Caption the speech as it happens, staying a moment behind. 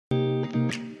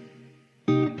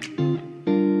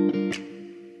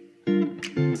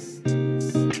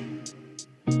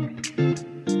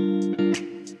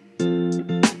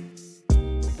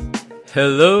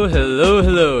Hello, hello,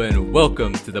 hello, and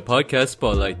welcome to the Podcast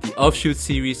Spotlight, the offshoot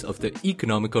series of the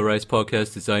Economical Rise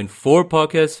podcast designed for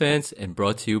podcast fans and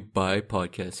brought to you by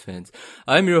podcast fans.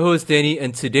 I'm your host, Danny,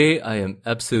 and today I am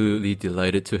absolutely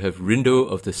delighted to have Rindo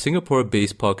of the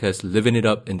Singapore-based podcast Living It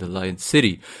Up in the Lion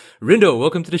City. Rindo,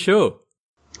 welcome to the show.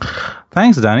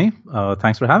 Thanks, Danny.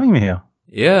 Thanks for having me here.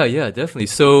 Yeah, definitely.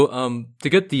 So, to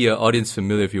get the audience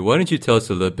familiar with you, why don't you tell us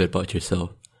a little bit about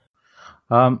yourself?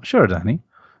 Sure, Danny.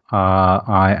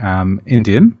 I am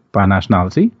Indian by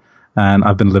nationality, and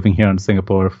I've been living here in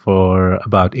Singapore for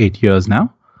about 8 years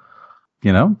now.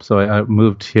 So I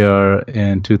moved here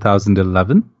in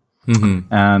 2011,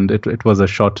 and it was a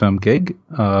short-term gig.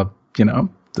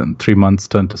 Then 3 months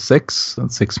turned to 6,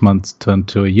 and 6 months turned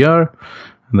to a year,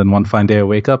 and then one fine day I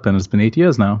wake up and it's been 8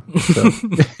 years now. So,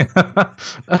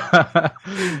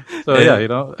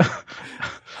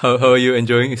 How are you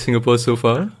enjoying Singapore so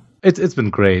far? It's been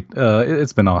great.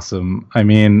 It's been awesome. I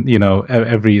mean,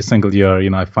 every single year,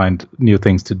 I find new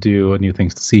things to do, new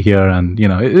things to see here, and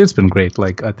it's been great.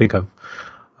 Like, I think I've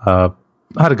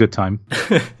had a good time.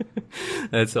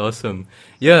 That's awesome.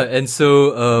 Yeah, and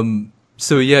so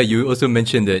you also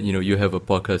mentioned that you have a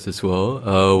podcast as well.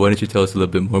 Why don't you tell us a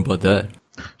little bit more about that?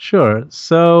 Sure.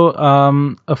 So,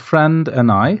 a friend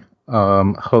and I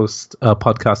host a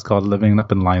podcast called Living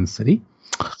Up in Lion City.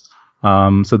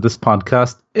 So this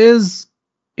podcast is,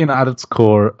 at its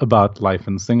core, about life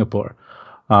in Singapore.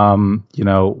 We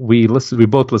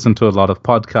both listen to a lot of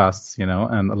podcasts,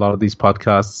 and a lot of these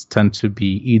podcasts tend to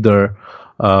be either,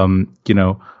 from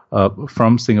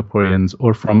Singaporeans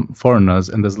or from foreigners,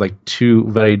 and there's like two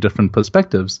very different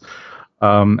perspectives.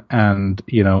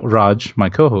 Raj, my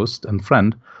co-host and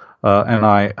friend, and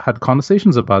I had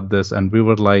conversations about this, and we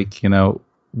were like,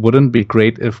 wouldn't it be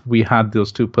great if we had those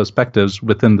two perspectives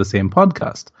within the same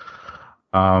podcast?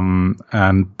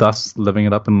 And thus Living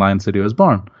It Up in Lion City was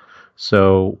born.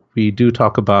 So we do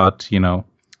talk about,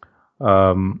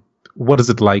 what is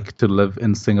it like to live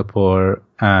in Singapore?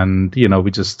 And,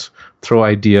 we just throw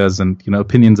ideas and,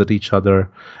 opinions at each other.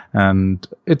 And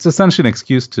it's essentially an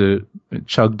excuse to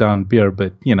chug down beer,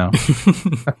 but, yeah.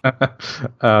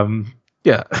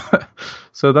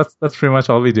 So that's pretty much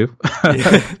all we do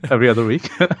every other week.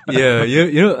 Yeah.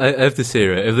 I have to say,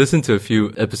 right, I've listened to a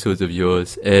few episodes of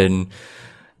yours, and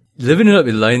Living It Up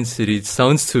in Lion City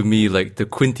sounds to me like the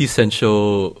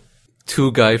quintessential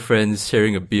two guy friends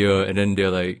sharing a beer, and then they're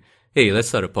like, hey, let's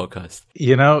start a podcast.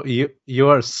 You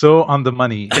are so on the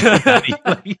money.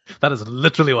 That is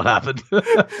literally what happened.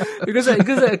 because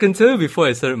I can tell you, before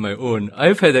I started my own,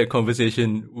 I've had that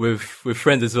conversation with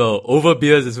friends as well, over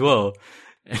beers as well.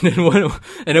 And then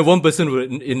one person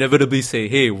would inevitably say,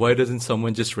 hey, why doesn't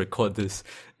someone just record this?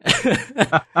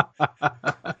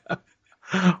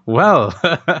 Well,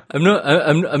 I'm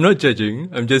not judging.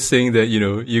 I'm just saying that,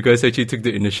 you guys actually took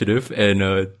the initiative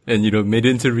and made it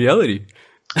into reality.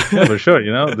 Yeah, for sure.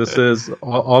 This is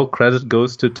all credit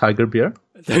goes to Tiger Beer.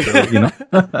 So,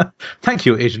 thank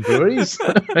you, Asian breweries.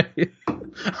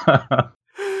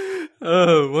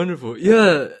 Oh, wonderful.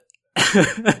 Yeah.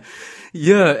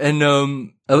 Yeah. And,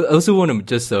 I also want to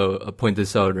just, point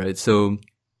this out, right? So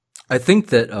I think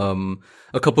that,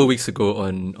 a couple of weeks ago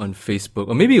on Facebook,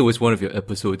 or maybe it was one of your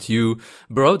episodes, you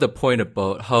brought up the point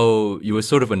about how you were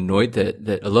sort of annoyed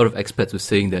that a lot of expats were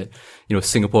saying that,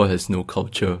 Singapore has no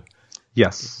culture.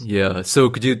 Yes. Yeah. So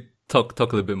could you talk a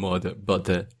little bit more about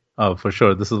that? Oh, for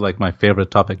sure. This is like my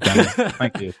favorite topic, Danny.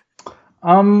 Thank you.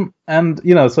 So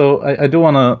I do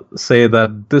want to say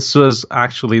that this was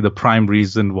actually the prime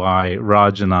reason why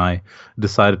Raj and I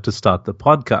decided to start the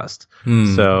podcast.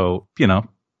 So,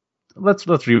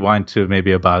 let's rewind to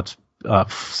maybe about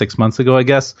 6 months ago, I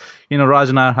guess. Raj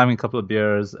and I are having a couple of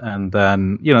beers, and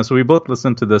then, so we both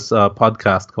listened to this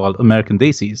podcast called American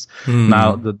Daisies.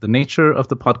 Now, the nature of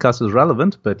the podcast is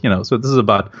relevant, but, so this is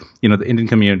about, the Indian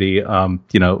community,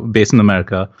 based in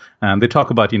America, and they talk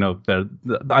about, the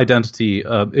identity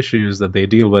issues that they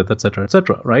deal with, et cetera,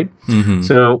 right?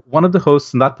 So one of the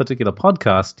hosts in that particular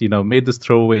podcast, made this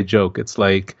throwaway joke. It's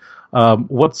like,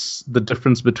 what's the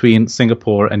difference between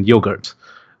Singapore and yogurt?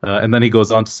 And then he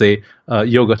goes on to say,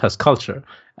 yogurt has culture.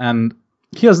 And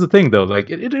here's the thing, though,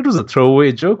 like it was a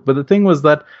throwaway joke, but the thing was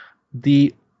that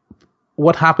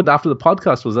what happened after the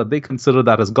podcast was that they considered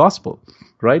that as gospel,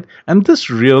 right? And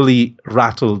this really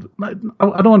rattled, I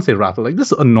don't want to say rattled, like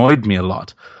this annoyed me a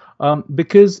lot.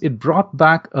 Because it brought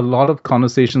back a lot of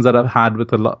conversations that I've had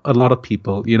with a lot of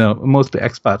people, mostly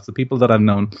expats, the people that I've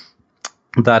known.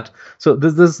 So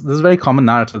there's this very common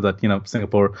narrative that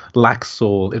Singapore lacks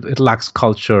soul, it lacks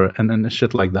culture and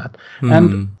shit like that.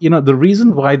 And the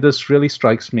reason why this really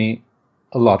strikes me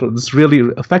a lot, or this really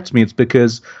affects me, it's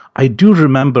because I do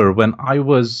remember when I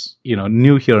was,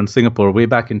 new here in Singapore way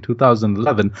back in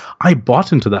 2011, I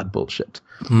bought into that bullshit.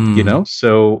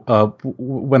 So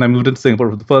when I moved into Singapore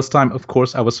for the first time, of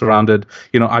course, I was surrounded,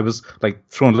 I was like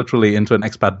thrown literally into an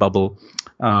expat bubble,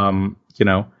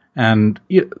 and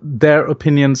their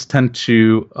opinions tend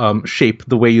to shape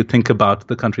the way you think about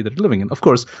the country that you're living in. Of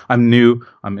course, I'm new,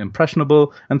 I'm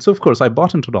impressionable, and so of course I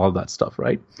bought into all that stuff,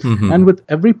 right? And with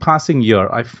every passing year,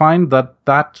 I find that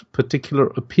that particular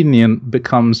opinion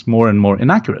becomes more and more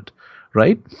inaccurate,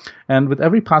 right? And with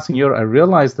every passing year, I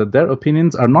realize that their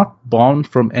opinions are not born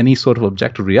from any sort of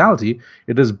objective reality.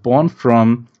 It is born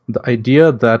from the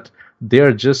idea that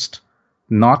they're just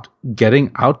not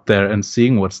getting out there and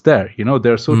seeing what's there.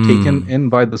 They're so taken in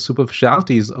by the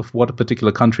superficialities of what a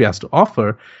particular country has to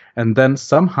offer, and then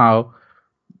somehow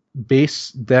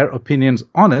base their opinions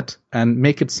on it and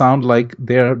make it sound like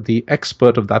they're the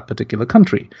expert of that particular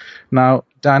country. Now,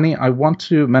 Danny, I want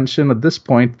to mention at this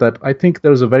point that I think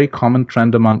there's a very common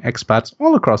trend among expats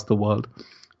all across the world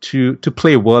to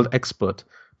play world expert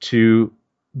to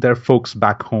their folks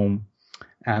back home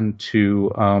and to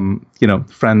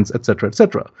friends, etc.,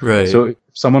 etc. Right. So if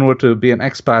someone were to be an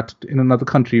expat in another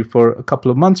country for a couple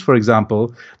of months, for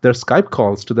example, their Skype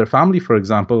calls to their family, for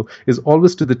example, is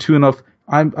always to the tune of,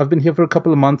 I've been here for a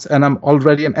couple of months and I'm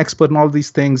already an expert in all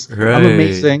these things. Right. I'm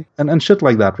amazing, and shit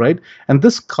like that, right? And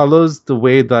this colors the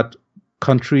way that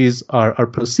countries are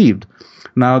perceived.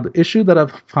 Now, the issue that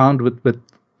I've found with the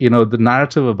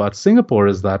narrative about Singapore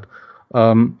is that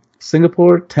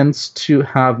Singapore tends to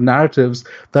have narratives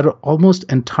that are almost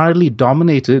entirely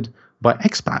dominated by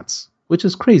expats, which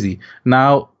is crazy.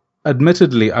 Now,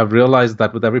 admittedly, I've realized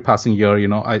that with every passing year,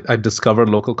 I discover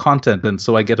local content, and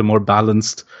so I get a more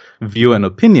balanced view and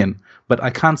opinion. But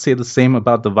I can't say the same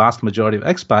about the vast majority of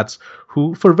expats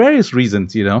who, for various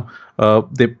reasons, they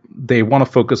want to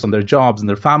focus on their jobs and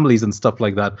their families and stuff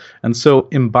like that. And so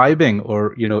imbibing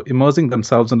or, immersing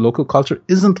themselves in local culture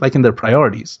isn't like in their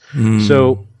priorities.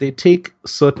 So they take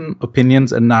certain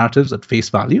opinions and narratives at face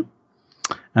value.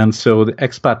 And so the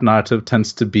expat narrative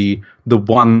tends to be the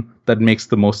one that makes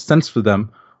the most sense for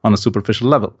them on a superficial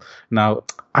level. Now,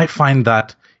 I find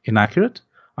that inaccurate.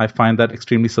 I find that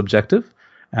extremely subjective.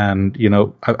 And,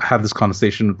 I had this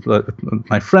conversation with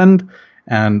my friend,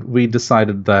 and we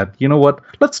decided that,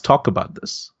 let's talk about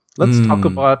this. Let's talk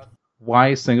about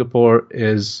why Singapore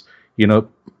is,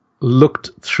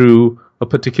 looked through a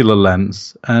particular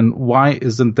lens, and why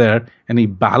isn't there any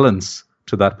balance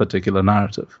to that particular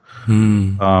narrative.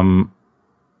 So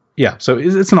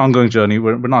it's an ongoing journey.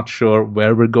 We're not sure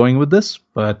where we're going with this,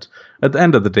 but at the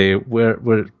end of the day,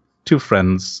 we're two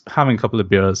friends having a couple of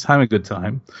beers, having a good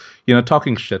time,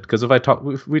 talking shit. Because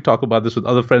if we talk about this with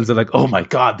other friends, they're like, "Oh my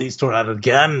God, these two are at it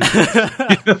again."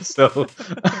 So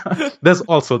there's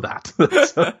also that.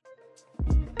 So.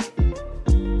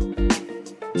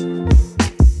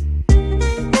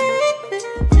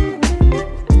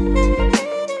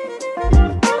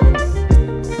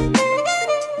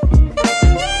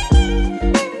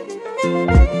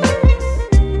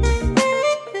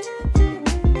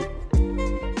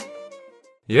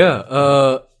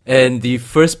 Yeah, and the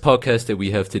first podcast that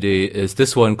we have today is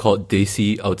this one called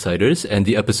Desi Outsiders, and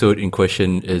the episode in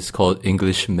question is called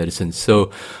English Medicine.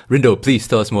 So, Rindo, please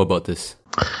tell us more about this.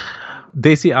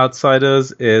 Desi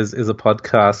Outsiders is a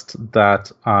podcast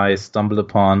that I stumbled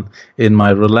upon in my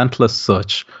relentless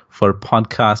search for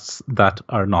podcasts that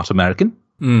are not American.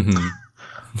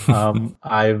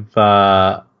 I've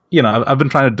been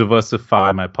trying to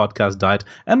diversify my podcast diet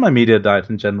and my media diet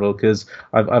in general, because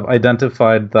I've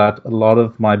identified that a lot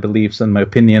of my beliefs and my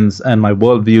opinions and my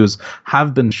worldviews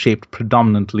have been shaped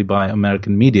predominantly by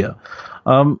American media.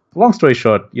 Long story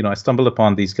short, I stumbled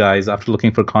upon these guys after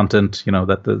looking for content,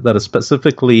 that is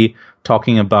specifically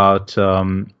talking about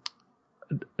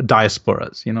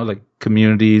diasporas, like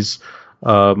communities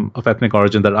of ethnic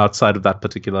origin that are outside of that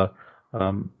particular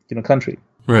country.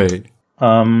 Right.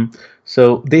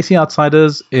 So Desi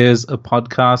Outsiders is a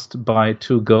podcast by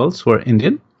two girls who are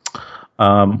Indian.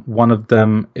 One of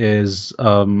them is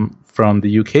from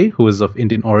the UK, who is of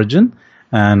Indian origin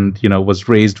and, was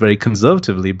raised very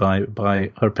conservatively by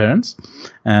her parents.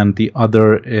 And the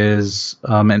other is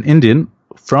an Indian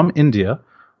from India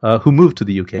who moved to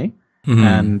the UK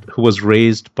and who was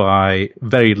raised by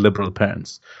very liberal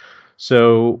parents.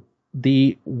 So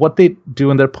what they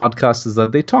do in their podcast is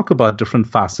that they talk about different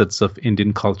facets of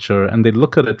Indian culture and they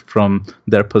look at it from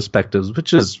their perspectives,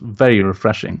 which is very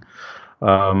refreshing.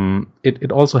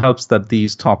 It also helps that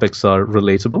these topics are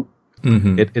relatable.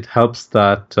 It helps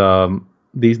that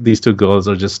these two girls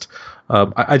are just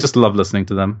I just love listening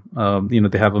to them.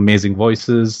 They have amazing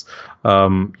voices.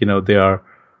 They are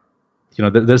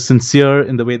they're sincere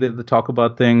in the way that they talk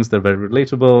about things. They're very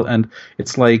relatable, and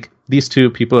it's like these two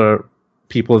people are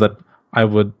people that I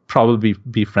would probably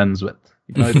be friends with.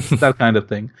 It's that kind of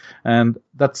thing, and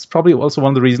that's probably also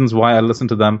one of the reasons why I listen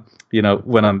to them.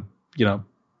 When I'm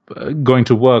going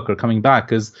to work or coming back,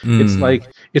 because it's like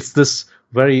it's this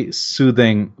very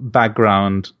soothing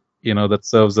background, that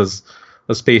serves as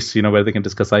a space, where they can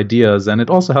discuss ideas, and it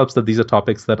also helps that these are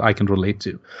topics that I can relate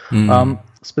to.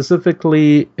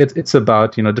 Specifically, it's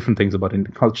about different things about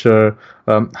Indian culture,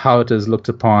 how it is looked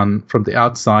upon from the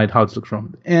outside, how it's looked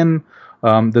from within.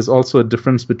 There's also a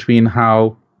difference between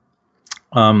how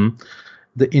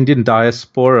the Indian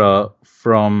diaspora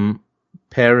from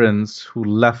parents who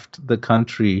left the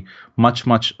country much,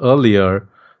 much earlier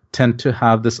tend to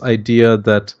have this idea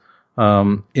that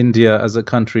India as a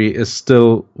country is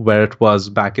still where it was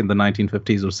back in the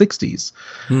 1950s or 60s.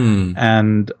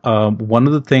 And one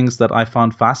of the things that I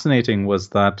found fascinating was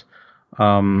that,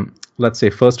 let's say,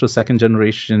 first or second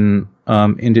generation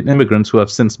Indian immigrants who have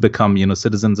since become,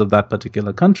 citizens of that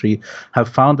particular country have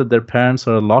found that their parents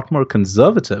are a lot more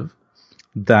conservative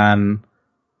than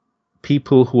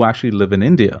people who actually live in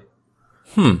India.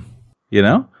 So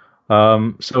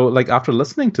like after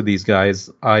listening to these guys,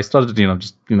 I started,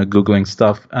 Googling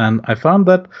stuff, and I found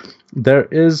that there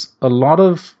is a lot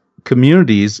of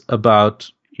communities about,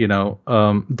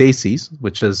 Desis,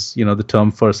 which is, the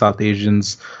term for South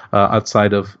Asians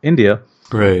outside of India,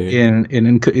 right?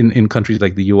 In countries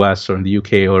like the US or in the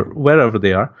UK or wherever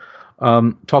they are,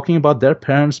 talking about their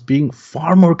parents being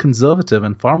far more conservative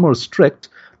and far more strict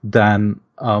than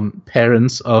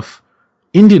parents of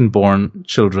Indian-born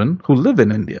children who live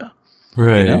in India.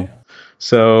 Right.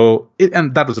 So,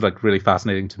 and that was like really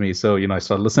fascinating to me. So, I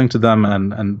started listening to them,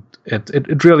 and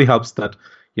it really helps that,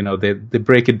 they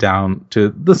break it down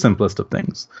to the simplest of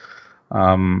things.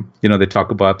 They talk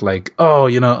about like,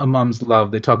 a mom's love.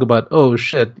 They talk about, oh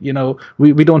shit,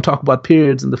 we don't talk about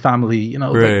periods in the family,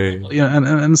 right.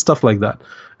 And stuff like that.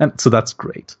 And so that's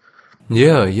great.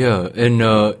 Yeah.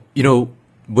 And,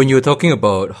 when you were talking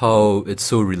about how it's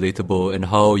so relatable and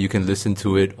how you can listen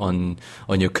to it on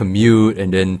your commute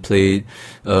and then play,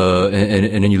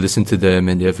 and then you listen to them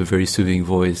and they have a very soothing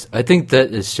voice. I think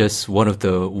that is just one of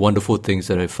the wonderful things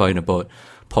that I find about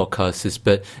podcasts is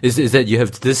that you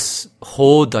have this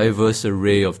whole diverse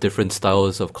array of different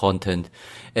styles of content.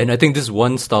 And I think this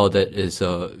one style that is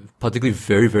particularly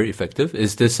very, very effective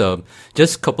is this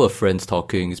just a couple of friends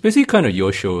talking. It's basically kind of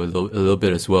your show a little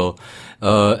bit as well.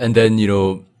 And then,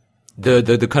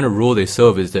 the kind of role they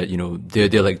serve is that,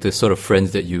 they're like the sort of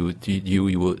friends that you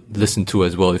will listen to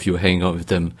as well if you hang out with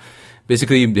them.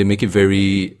 Basically, they make it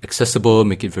very accessible,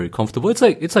 make it very comfortable. It's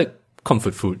like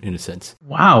comfort food in a sense.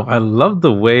 Wow, I love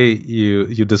the way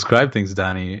you describe things,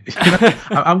 Danny.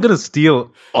 I'm gonna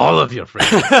steal all of your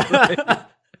phrases.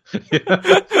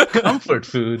 Comfort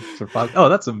food for podcast. Oh,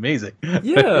 that's amazing.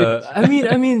 Yeah, I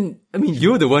mean,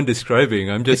 you're the one describing.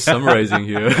 I'm just summarizing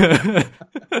here.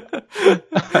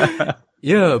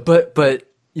 Yeah, but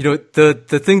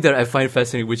the thing that I find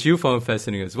fascinating, which you found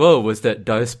fascinating as well, was that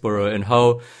diaspora and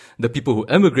how the people who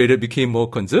emigrated became more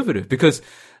conservative. Because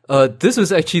this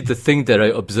was actually the thing that I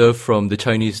observed from the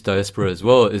Chinese diaspora as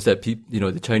well, is that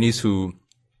the Chinese who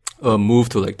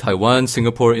moved to like Taiwan,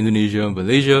 Singapore, Indonesia, and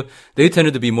Malaysia, they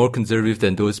tended to be more conservative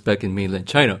than those back in mainland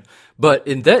China. But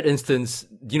in that instance,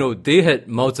 they had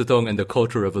Mao Zedong and the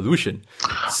Cultural Revolution.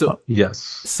 So yes.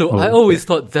 So I always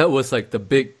thought that was like the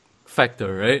big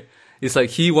factor, right? It's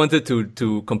like he wanted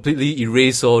to completely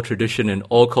erase all tradition and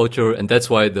all culture, and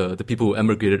that's why the people who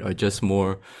emigrated are just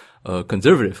more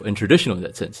conservative and traditional in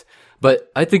that sense.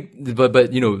 But I think, but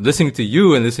listening to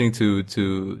you and listening to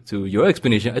your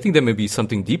explanation, I think there may be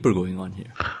something deeper going on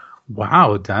here.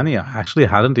 Wow, Danny, I actually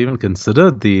hadn't even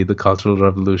considered the Cultural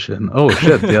Revolution. Oh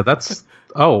shit, yeah, that's.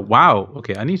 Oh wow,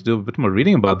 okay, I need to do a bit more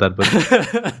reading about that, but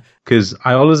because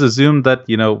I always assumed that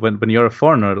when you're a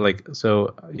foreigner, like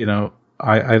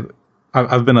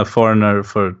I've been a foreigner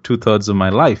for 2/3 of my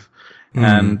life.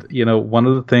 And, one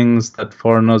of the things that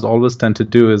foreigners always tend to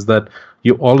do is that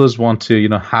you always want to,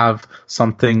 have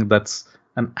something that's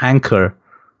an anchor,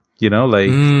 there's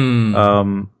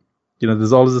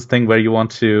always this thing where you want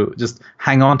to just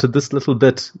hang on to this little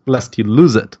bit lest you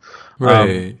lose it.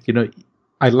 Right.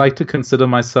 I like to consider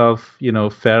myself,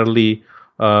 fairly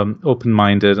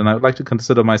open-minded, and I like to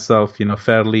consider myself,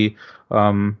 fairly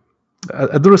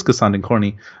at the risk of sounding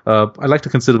corny, I like to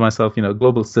consider myself, a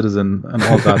global citizen and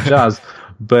all that jazz.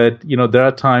 But, there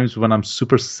are times when I'm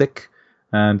super sick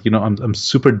and, I'm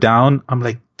super down. I'm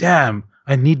like, damn,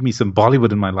 I need me some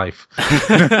Bollywood in my life. So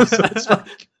it's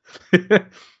like,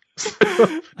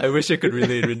 I wish I could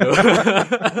relate, Rindo.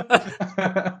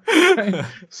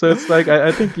 So it's like,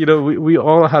 I think, we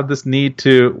all have this need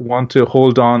to want to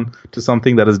hold on to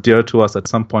something that is dear to us at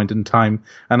some point in time.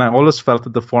 And I always felt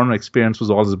that the foreigner experience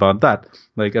was always about that.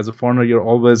 Like, as a foreigner, you're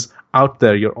always out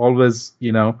there. You're always,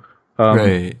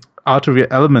 Right. out of your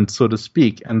element, so to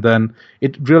speak. And then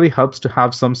it really helps to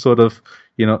have some sort of,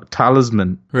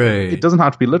 talisman. Right. It doesn't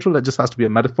have to be literal. It just has to be a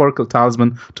metaphorical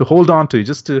talisman to hold on to,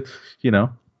 just to,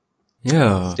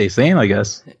 stay sane, I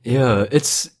guess. Yeah,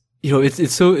 it's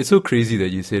so crazy that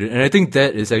you said it, and I think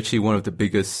that is actually one of the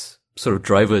biggest sort of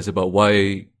drivers about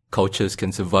why cultures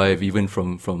can survive even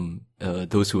from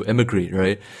those who emigrate,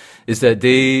 right? Is that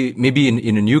they maybe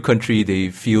in a new country they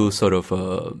feel sort of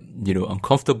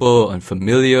uncomfortable,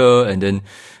 unfamiliar, and then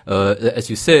as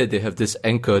you said, they have this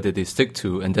anchor that they stick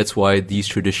to, and that's why these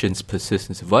traditions persist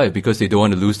and survive, because they don't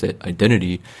want to lose that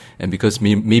identity, and because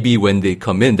maybe when they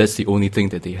come in, that's the only thing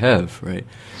that they have, right?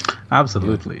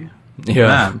 Absolutely. Yeah.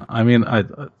 Man, I mean,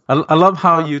 I love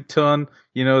how you turn,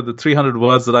 the 300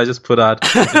 words that I just put out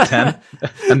to 10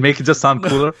 and make it just sound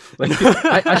cooler. Like,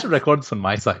 I should record this on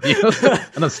my side,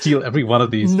 and I'll steal every one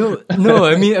of these. No,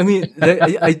 I mean,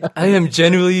 I am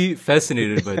genuinely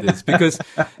fascinated by this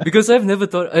because I've never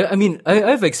thought,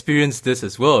 I've experienced this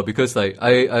as well, because like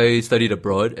I studied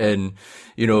abroad, and,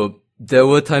 there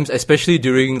were times, especially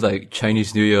during like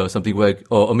Chinese New Year or something, where,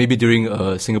 or maybe during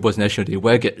Singapore's National Day,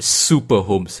 where I get super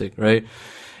homesick, right?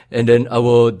 And then I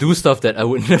will do stuff that I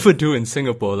would never do in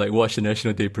Singapore, like watch the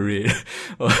National Day Parade.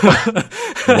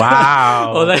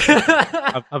 Wow. Or like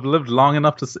I've lived long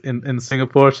enough in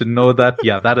Singapore to know that,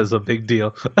 that is a big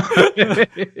deal.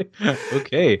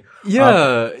 Okay.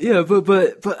 Yeah,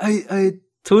 but I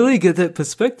totally get that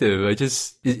perspective.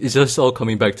 It's just all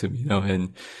coming back to me now,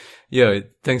 and yeah,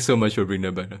 thanks so much for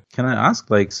bringing that back. Can I ask,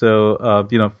 like, so,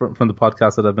 from the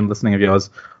podcast that I've been listening of yours,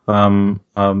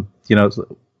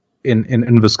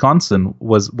 in Wisconsin,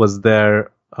 was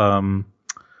there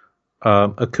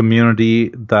a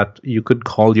community that you could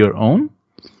call your own?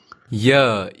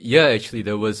 Yeah, actually,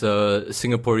 there was a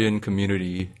Singaporean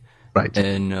community. Right.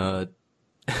 And,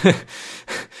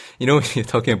 when you're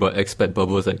talking about expat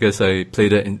bubbles, I guess I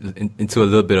played into a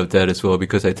little bit of that as well,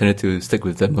 because I tended to stick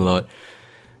with them a lot.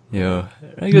 Yeah,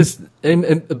 I guess and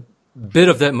a bit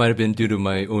of that might have been due to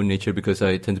my own nature, because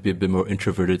I tend to be a bit more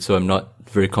introverted, so I'm not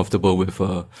very comfortable with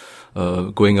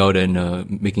going out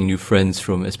and making new friends,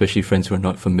 especially friends who are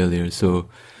not familiar. So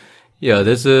yeah,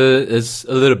 there's a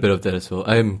little bit of that as well.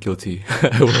 I am guilty.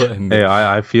 I will admit. Hey,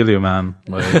 I feel you, man.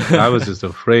 Like, I was just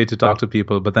afraid to talk to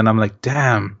people, but then I'm like,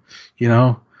 damn,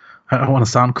 I want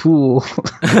to sound cool.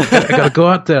 I got to go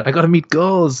out there. I got to meet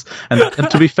girls. And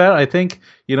to be fair, I think,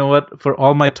 for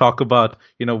all my talk about,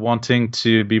 wanting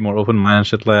to be more open-minded and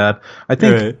shit like that, I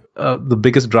think the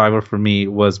biggest driver for me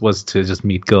was to just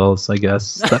meet girls, I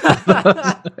guess.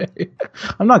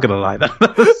 I'm not going to lie.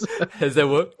 Has that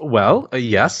worked? Well,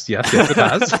 yes, it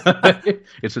has.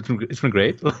 It's been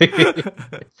great.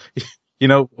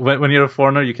 When you're a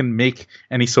foreigner, you can make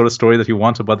any sort of story that you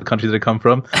want about the country that you come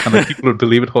from, and like, people will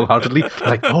believe it wholeheartedly. They're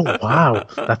like, oh, wow,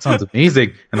 that sounds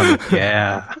amazing. And I'm like,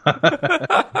 yeah.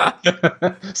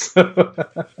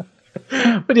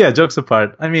 But yeah, jokes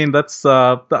apart. I mean, that's,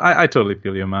 I totally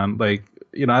feel you, man. Like,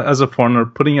 as a foreigner,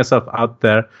 putting yourself out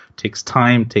there takes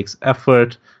time, takes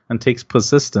effort, and takes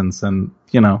persistence, and,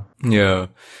 Yeah.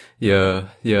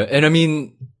 And I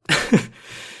mean...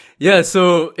 Yeah,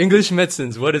 so English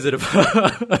medicines, what is it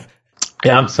about?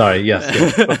 Yeah, I'm sorry. Yes.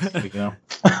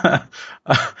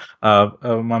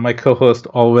 My co-host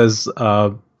always,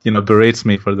 berates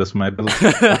me for this, my ability.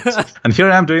 And here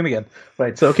I am doing it again.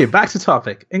 Right. So, okay, back to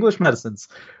topic. English medicines.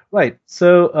 Right.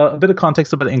 So, a bit of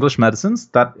context about English medicines.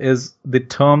 That is the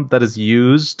term that is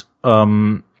used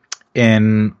in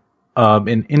India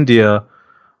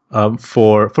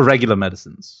for regular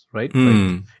medicines, right?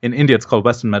 Like in India, it's called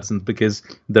Western medicine because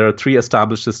there are 3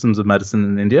 established systems of medicine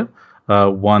in India.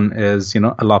 One is,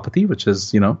 allopathy, which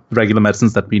is, regular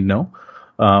medicines that we know.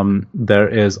 There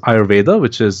is Ayurveda,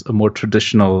 which is a more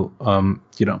traditional,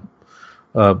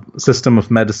 system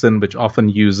of medicine, which often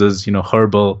uses,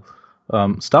 herbal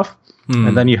stuff.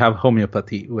 And then you have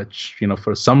homeopathy, which,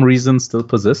 for some reason still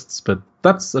persists, but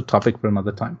that's a topic for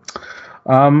another time.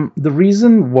 The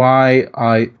reason why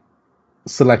I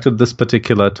selected this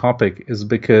particular topic is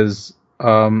because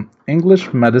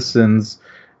English medicines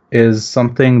is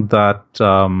something that,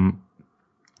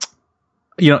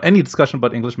 any discussion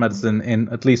about English medicine in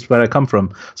at least where I come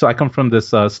from. So I come from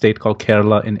this state called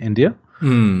Kerala in India.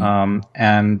 And,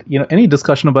 any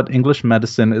discussion about English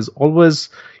medicine is always,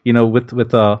 with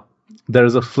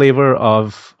there's a flavor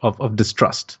of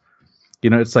distrust.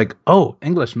 It's like, oh,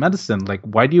 English medicine, like,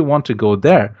 why do you want to go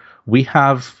there? We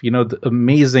have, the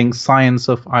amazing science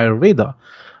of Ayurveda.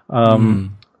 A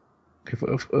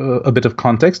bit of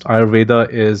context, Ayurveda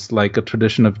is like a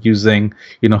tradition of using,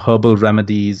 herbal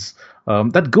remedies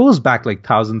that goes back like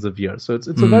thousands of years. So it's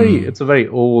a very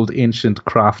old, ancient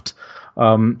craft,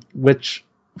 which,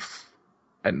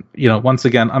 and once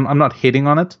again, I'm not hating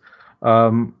on it.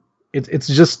 It's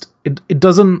just it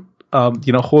doesn't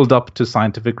hold up to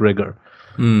scientific rigor.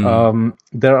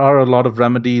 There are a lot of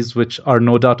remedies which are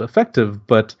no doubt effective,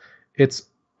 but it's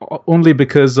only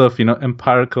because of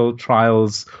empirical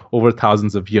trials over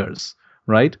thousands of years,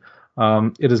 right?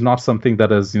 It is not something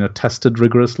that is tested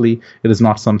rigorously. It is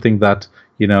not something that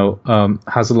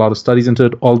has a lot of studies into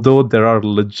it. Although there are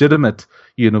legitimate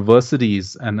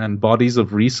universities and bodies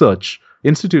of research,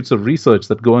 institutes of research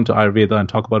that go into Ayurveda and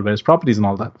talk about various properties and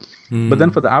all that. But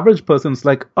then for the average person, it's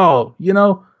like, oh,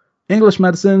 English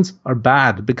medicines are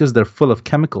bad because they're full of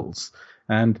chemicals,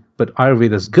 but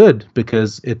Ayurveda is good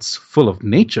because it's full of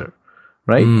nature,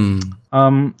 right?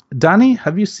 Danny,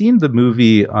 have you seen the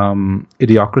movie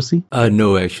Idiocracy?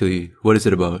 No, actually. What is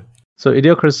it about? So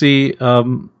Idiocracy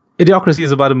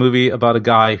is about a movie about a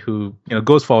guy who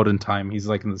goes forward in time. He's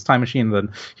like in this time machine,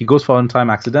 then he goes forward in time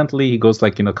accidentally. He goes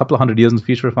like a couple of hundred years in the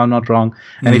future, if I'm not wrong,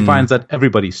 and he finds that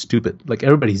everybody's stupid, like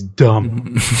everybody's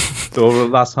dumb. So over the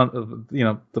last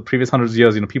the previous hundreds of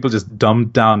years, people just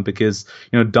dumbed down because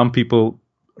dumb people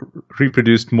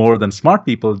reproduced more than smart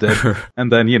people did,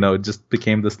 and then it just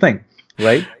became this thing,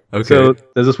 right? Okay. So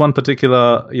there's this one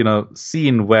particular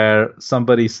scene where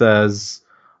somebody says,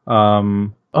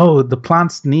 oh, the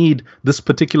plants need this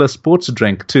particular sports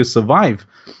drink to survive.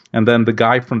 And then the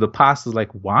guy from the past is like,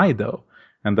 why though?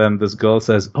 And then this girl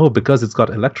says, oh, because it's got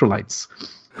electrolytes.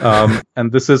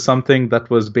 And this is something that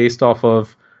was based off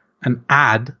of an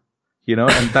ad,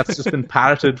 and that's just been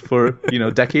parroted for,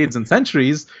 decades and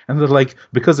centuries. And they're like,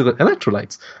 because it got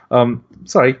electrolytes.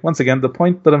 Sorry, once again, the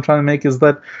point that I'm trying to make is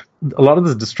that a lot of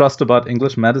this distrust about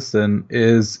English medicine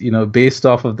is, based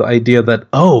off of the idea that,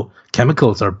 oh,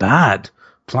 chemicals are bad.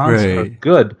 Plants are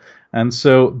good. And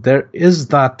so there is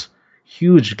that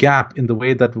huge gap in the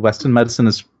way that Western medicine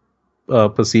is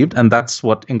perceived, and that's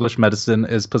what English medicine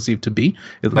is perceived to be,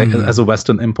 as a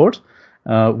Western import,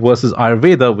 versus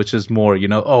Ayurveda, which is more,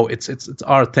 oh, it's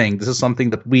our thing. This is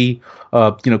something that we,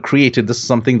 created. This is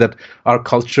something that our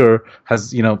culture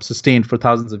has, sustained for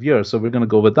thousands of years. So we're going to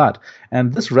go with that.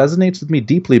 And this resonates with me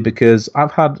deeply because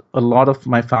I've had a lot of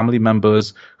my family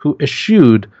members who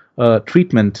eschewed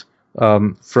treatment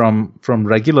from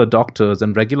regular doctors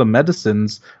and regular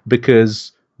medicines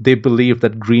because they believed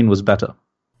that green was better.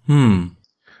 And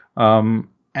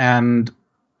in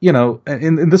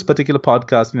this particular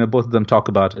podcast, both of them talk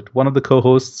about it. One of the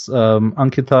co-hosts,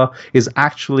 Ankita, is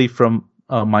actually from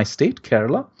my state,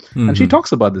 Kerala, and she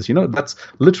talks about this. That's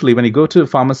literally when you go to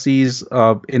pharmacies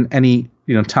in any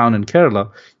town in Kerala,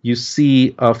 you see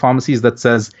pharmacies that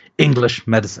says English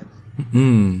medicine.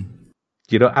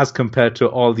 As compared to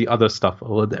all the other stuff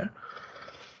over there.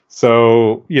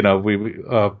 So,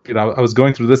 I was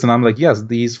going through this and I'm like, yes,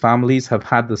 these families have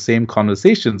had the same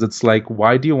conversations. It's like,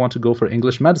 why do you want to go for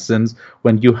English medicines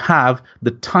when you have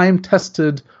the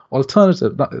time-tested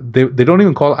alternative? They don't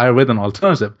even call Ayurveda an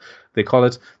alternative. They call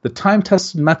it the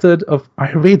time-tested method of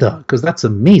Ayurveda because that's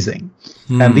amazing.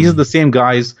 And these are the same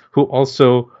guys who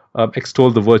also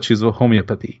extol the virtues of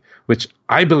homeopathy, which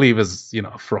I believe is,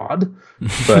 a fraud.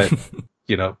 But...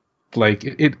 like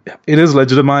it is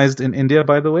legitimized in India,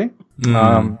 by the way.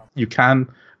 You can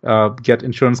get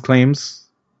insurance claims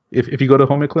if you go to a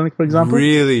homeo clinic, for example.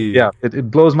 Really? Yeah,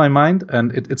 it blows my mind,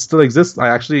 and it still exists. I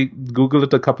actually Googled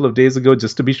it a couple of days ago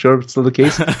just to be sure it's still the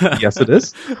case. Yes, it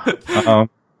is. A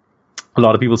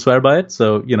lot of people swear by it,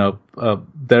 so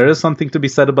there is something to be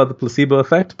said about the placebo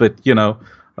effect, but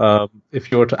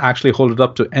if you were to actually hold it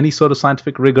up to any sort of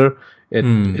scientific rigor,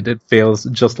 it fails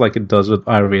just like it does with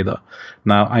Ayurveda.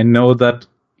 Now, I know that,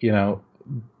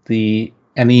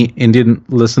 any Indian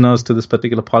listeners to this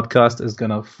particular podcast is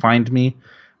going to find me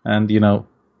and,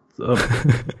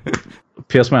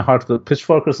 pierce my heart with a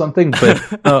pitchfork or something,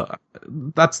 but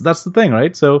that's the thing,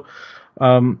 right? So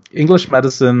English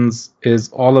medicines is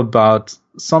all about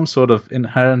some sort of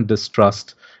inherent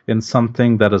distrust in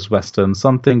something that is Western,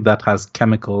 something that has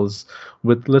chemicals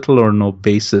with little or no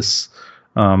basis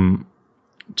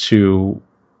to,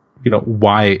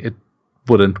 why it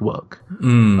wouldn't work.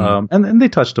 And they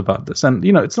touched about this, and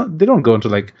it's not, they don't go into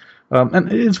like,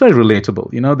 and it's very relatable.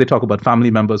 They talk about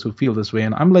family members who feel this way,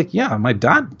 and I'm like, yeah, my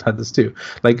dad had this too.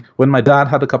 Like when my dad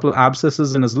had a couple of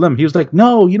abscesses in his limb, he was like,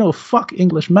 no, fuck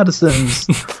English medicines,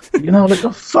 like,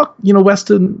 oh, fuck,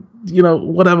 Western,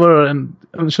 whatever, and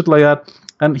shit like that.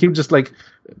 And he would just like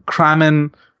cram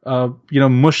in,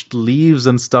 mushed leaves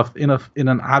and stuff in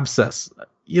an abscess.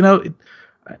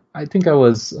 I think I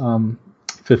was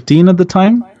 15 at the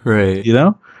time. Right.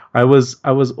 I was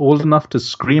old enough to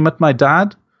scream at my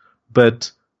dad,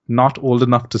 but not old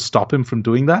enough to stop him from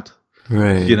doing that.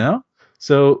 Right.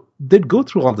 So they'd go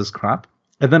through all this crap,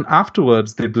 and then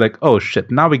afterwards they'd be like, oh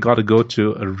shit, now we got to go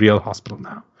to a real hospital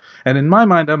now. And in my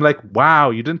mind, I'm like,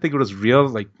 wow, you didn't think it was real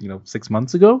like 6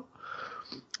 months ago?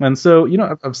 And so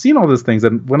I've seen all these things,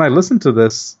 and when I listened to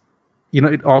this,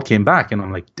 it all came back, and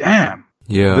I'm like, damn.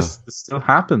 Yeah, this still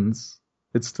happens.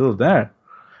 It's still there.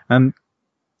 And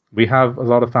we have a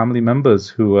lot of family members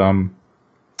who,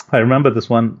 I remember this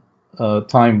one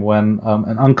time when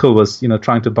an uncle was,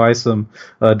 trying to buy some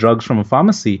drugs from a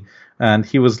pharmacy, and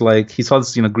he was like, he saw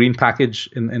this, green package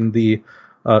in the,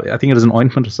 I think it was an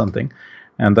ointment or something,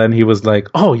 and then he was like,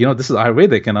 oh, this is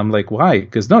Ayurvedic, and I'm like, why?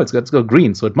 Because no, it's got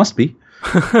green, so it must be.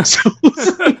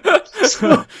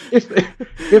 So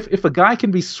if a guy can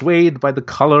be swayed by the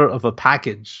color of a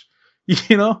package,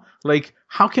 like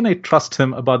how can I trust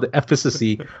him about the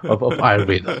efficacy of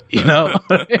Ayurveda?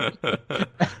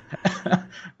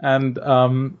 And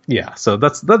so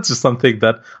that's just something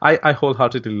that I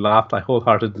wholeheartedly laughed. I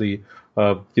wholeheartedly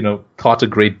thought a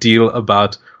great deal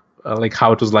about like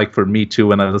how it was like for me too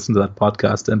when I listened to that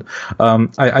podcast. And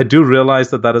I do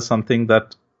realize that is something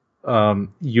that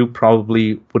you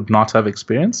probably would not have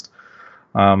experienced.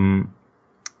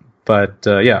 But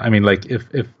I mean, like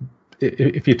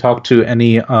if you talk to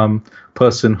any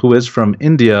person who is from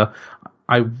India,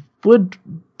 I would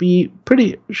be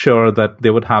pretty sure that they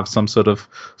would have some sort of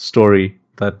story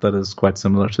that is quite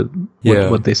similar to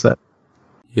what they said.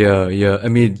 Yeah. I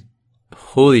mean,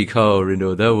 holy cow,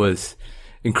 Rindo, that was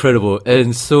incredible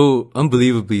and so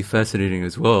unbelievably fascinating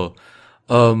as well.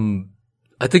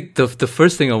 I think the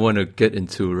first thing I want to get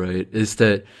into, right, is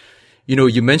that,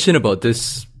 you mentioned about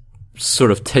this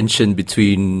sort of tension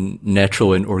between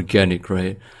natural and organic,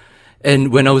 right?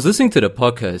 And when I was listening to the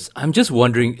podcast, I'm just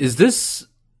wondering, is this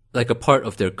like a part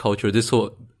of their culture, this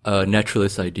whole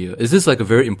naturalist idea? Is this like a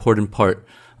very important part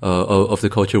of the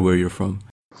culture where you're from?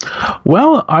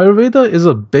 Well, Ayurveda is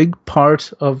a big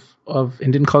part of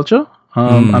Indian culture.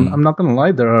 I'm not going to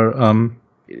lie. There are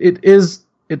it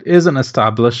is an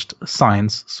established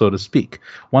science, so to speak.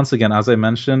 Once again, as I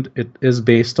mentioned, it is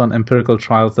based on empirical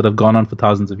trials that have gone on for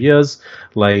thousands of years.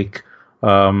 Like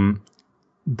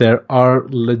there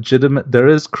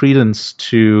is credence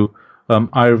to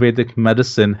Ayurvedic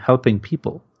medicine helping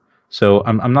people. So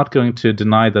I'm not going to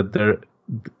deny that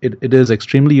it is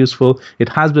extremely useful. It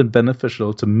has been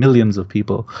beneficial to millions of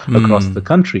people across the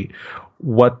country.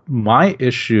 What my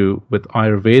issue with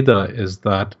Ayurveda is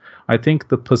that I think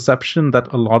the perception that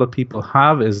a lot of people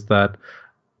have is that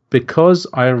because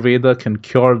Ayurveda can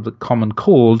cure the common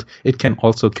cold, it can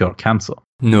also cure cancer.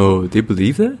 No, they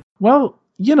believe that? Well,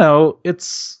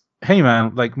 it's, hey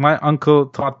man, like my uncle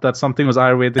thought that something was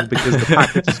Ayurvedic because the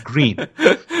package is green.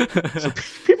 So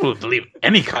people would believe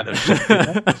any kind of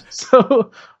shit.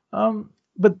 So,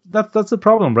 but that's the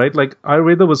problem, right? Like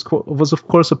Ayurveda was of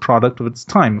course a product of its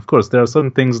time. Of course, there are certain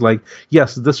things like,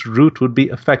 yes, this root would be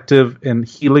effective in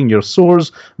healing your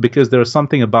sores because there is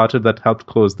something about it that helped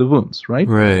close the wounds, right?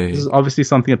 Right. This is obviously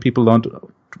something that people learned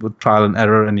with trial and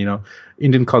error, and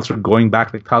Indian culture going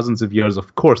back like thousands of years.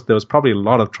 Of course, there was probably a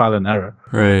lot of trial and error,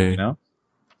 right?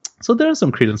 So there is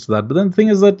some credence to that. But then the thing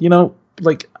is that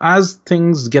like as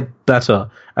things get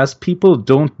better, as people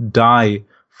don't die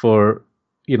for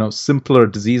simpler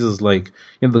diseases like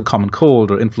the common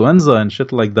cold or influenza and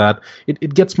shit like that,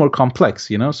 it gets more complex.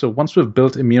 So once we've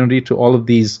built immunity to all of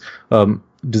these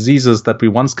diseases that we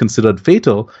once considered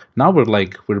fatal, now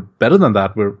we're better than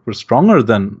that. We're stronger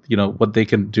than what they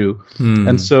can do.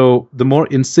 And so the more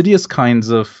insidious kinds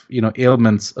of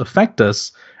ailments affect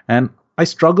us. And I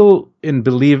struggle in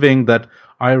believing that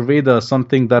Ayurveda,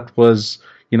 something that was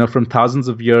from thousands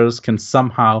of years, can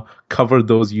somehow cover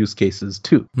those use cases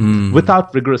too,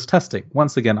 without rigorous testing.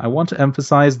 Once again, I want to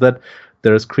emphasize that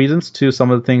there is credence to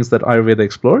some of the things that Ayurveda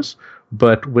explores,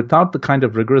 but without the kind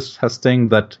of rigorous testing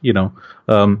that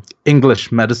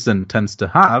English medicine tends to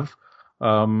have,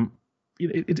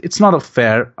 it's not a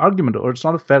fair argument, or it's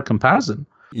not a fair comparison.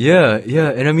 Yeah,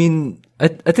 and I mean, I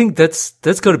think that's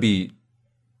got to be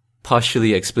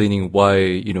partially explaining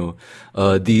why,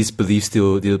 these beliefs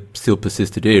still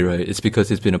persist today, right? It's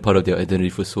because it's been a part of their identity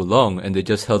for so long, and they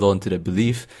just held on to that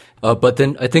belief. But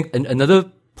then I think another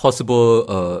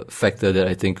possible factor that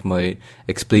I think might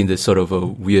explain this sort of a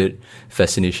weird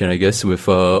fascination, I guess, with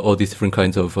all these different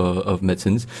kinds of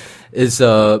medicines, is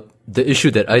the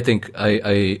issue that I think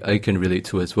I can relate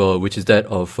to as well, which is that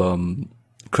of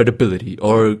credibility,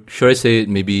 or should I say it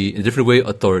maybe in a different way,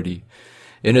 authority.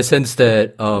 In a sense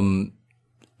that,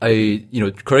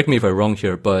 correct me if I'm wrong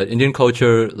here, but Indian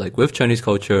culture, like with Chinese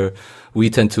culture, we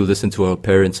tend to listen to our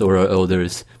parents or our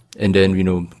elders. And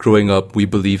then, growing up, we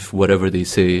believe whatever they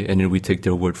say, and then we take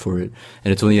their word for it.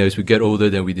 And it's only as we get older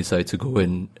that we decide to go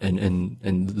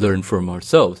and learn from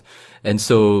ourselves. And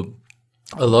so,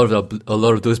 a lot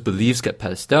of those beliefs get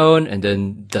passed down, and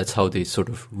then that's how they sort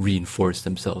of reinforce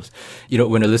themselves.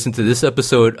 When I listen to this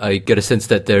episode, I get a sense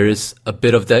that there is a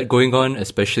bit of that going on,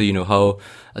 especially, how,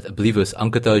 I believe it was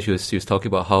Ankita, she was talking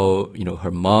about how,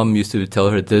 her mom used to tell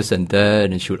her this and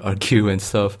that, and she would argue and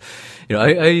stuff.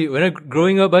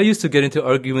 Growing up, I used to get into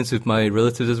arguments with my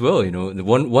relatives as well. The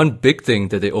one big thing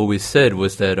that they always said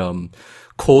was that,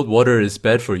 cold water is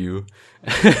bad for you.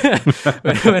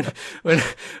 when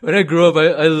I grew up,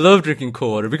 I love drinking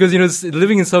cold water because,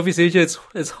 living in Southeast Asia,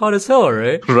 it's hot as hell,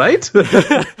 right? Right?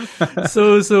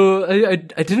 So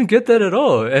I didn't get that at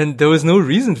all. And there was no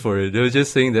reason for it. They were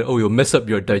just saying that, you'll mess up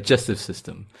your digestive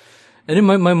system. And then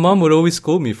my mom would always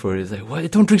scold me for it. It's like, why?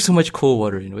 Don't drink so much cold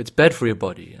water. It's bad for your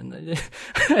body. And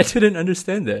I didn't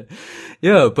understand that.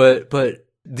 Yeah, but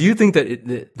do you think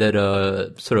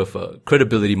that sort of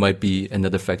credibility might be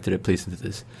another factor that plays into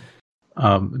this?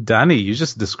 Danny, you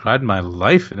just described my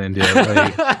life in India.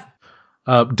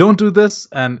 Don't do this,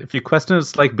 and if you question it,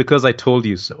 it's like, because I told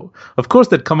you so. Of course,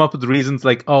 they'd come up with reasons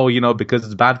like, because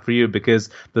it's bad for you, because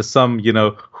there's some,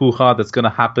 hoo-ha that's going to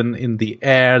happen in the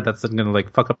air that's going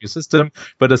to fuck up your system.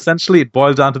 But essentially, it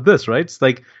boils down to this, right? It's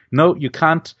like, no, you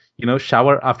can't,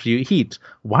 shower after you eat.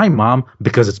 Why, Mom?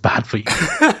 Because it's bad for you.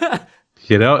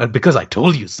 And because I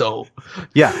told you so.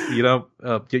 Yeah,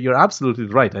 you're absolutely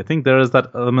right. I think there is that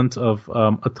element of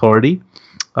authority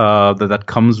that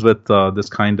comes with this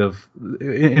kind of,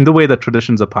 in the way that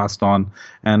traditions are passed on.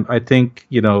 And I think,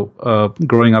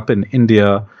 growing up in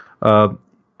India,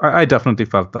 I definitely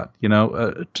felt that,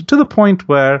 to the point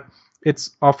where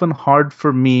it's often hard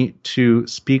for me to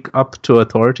speak up to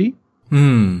authority.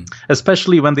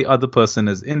 Especially when the other person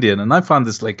is Indian, and I found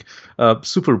this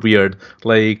super weird.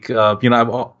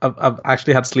 I've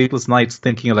actually had sleepless nights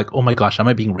thinking oh my gosh, am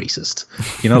I being racist?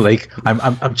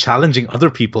 I'm challenging other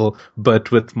people,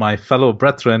 but with my fellow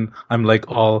brethren, I'm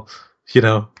all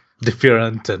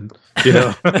deferent and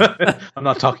I'm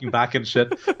not talking back and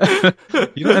shit.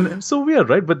 And it's so weird,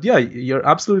 right? But yeah, you're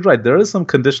absolutely right. There is some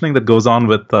conditioning that goes on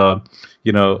with the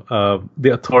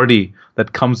authority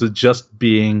that comes with just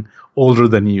being older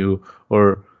than you,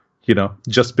 or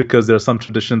just because there's some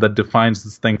tradition that defines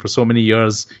this thing for so many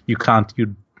years, you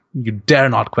dare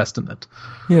not question it.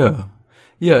 Yeah,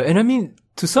 and I mean,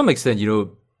 to some extent,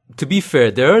 to be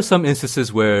fair, there are some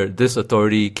instances where this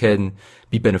authority can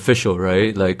be beneficial,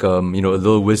 right? Like, a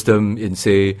little wisdom in,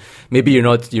 say, maybe you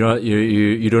don't know,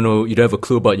 you don't have a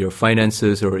clue about your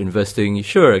finances or investing.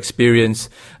 Sure, experience,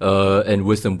 and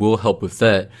wisdom will help with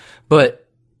that. But,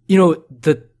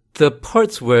 the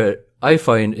parts where I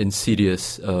find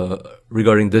insidious,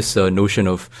 regarding this notion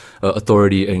of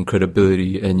authority and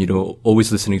credibility and,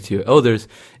 always listening to your elders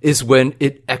is when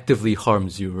it actively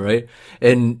harms you, right?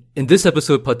 And in this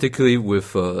episode, particularly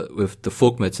with the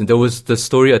folk medicine, there was the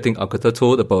story I think Ankita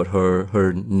told about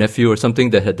her nephew or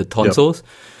something that had the tonsils.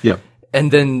 Yep. And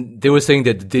then they were saying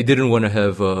that they didn't want to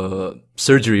have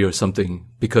surgery or something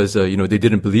because, they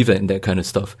didn't believe in that kind of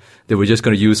stuff. They were just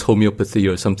going to use homeopathy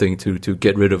or something to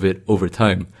get rid of it over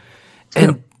time.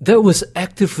 And that was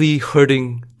actively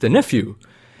hurting the nephew.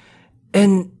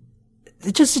 And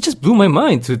it just blew my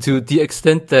mind to the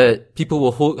extent that people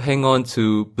will hang on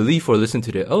to belief or listen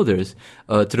to their elders,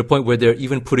 to the point where they're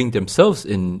even putting themselves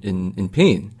in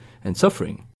pain and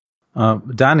suffering.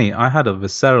 Danny, I had a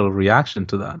visceral reaction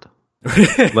to that.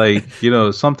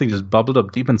 Something just bubbled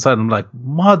up deep inside. I'm like,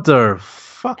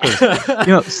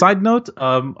 motherfuckers. Side note,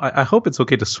 I hope it's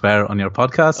okay to swear on your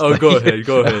podcast. Oh, go ahead.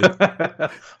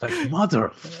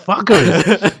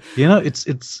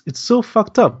 Motherfuckers. It's so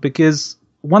fucked up because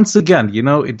once again,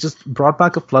 it just brought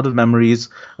back a flood of memories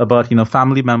about,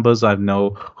 family members I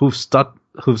know who've stuffed,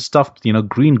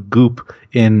 green goop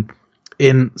in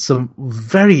some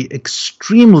very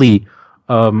extremely,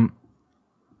 the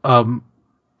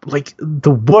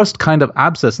worst kind of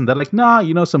abscess, and they're like,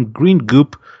 nah, some green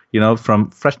goop, from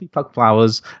freshly plucked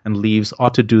flowers and leaves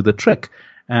ought to do the trick.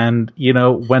 And,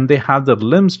 when they have their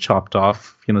limbs chopped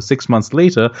off, 6 months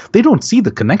later, they don't see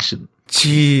the connection.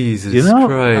 Jesus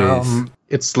Christ.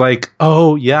 It's like,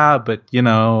 oh, yeah, but,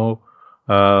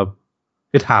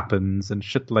 it happens and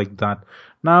shit like that.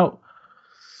 Now,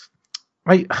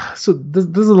 so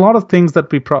there's a lot of things that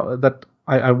that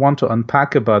I want to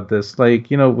unpack about this. Like,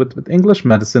 with English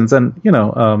medicines, and,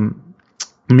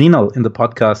 Meenal in the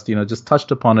podcast, just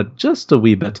touched upon it just a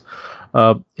wee bit,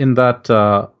 in that,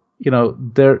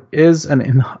 there is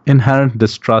an inherent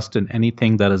distrust in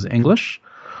anything that is English.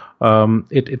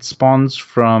 It spawns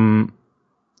from,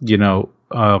 India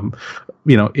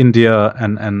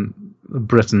and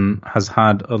Britain has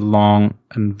had a long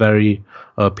and very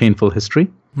painful history.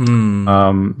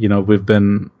 India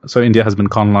has been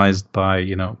colonized by,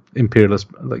 imperialist,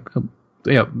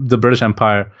 the British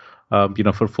Empire,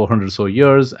 for 400 or so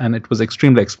years, and it was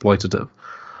extremely exploitative.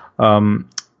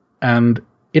 And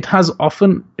it has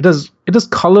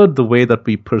colored the way that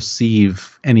we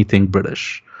perceive anything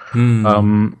British.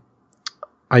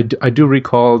 I do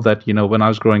recall that, when I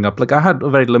was growing up, I had a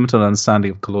very limited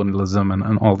understanding of colonialism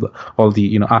and all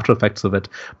the after effects of it.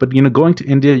 But, going to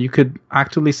India, you could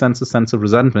actually sense a sense of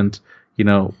resentment,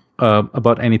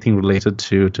 about anything related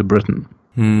to Britain.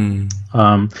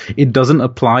 It doesn't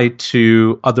apply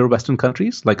to other Western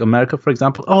countries, like America, for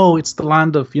example. Oh, it's the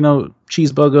land of,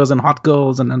 cheeseburgers and hot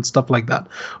girls and stuff like that.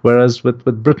 Whereas with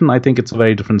Britain, I think it's a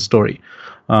very different story.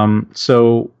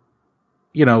 So,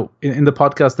 in the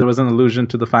podcast, there was an allusion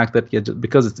to the fact that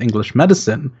because it's English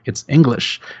medicine, it's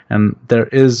English. And there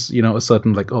is, a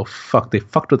certain oh, fuck, they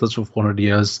fucked with us for 400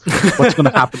 years. What's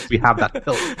going to happen if we have that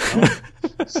pill?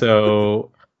 So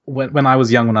when I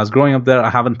was young, when I was growing up there, I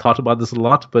haven't thought about this a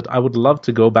lot, but I would love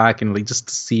to go back and just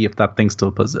to see if that thing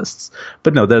still persists.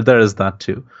 But no, there is that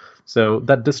too. So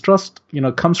that distrust,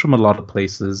 comes from a lot of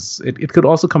places. It could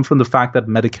also come from the fact that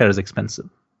Medicare is expensive.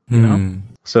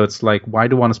 So it's like, why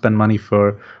do I want to spend money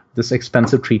for this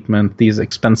expensive treatment, these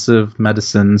expensive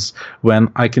medicines, when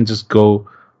I can just go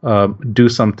do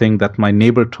something that my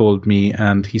neighbor told me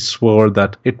and he swore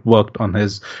that it worked on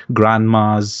his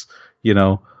grandma's,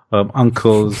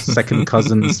 uncle's second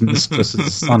cousin's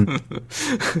mistress's son,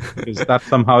 because that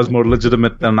somehow is more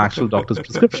legitimate than an actual doctor's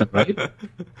prescription, right?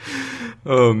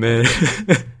 Oh man.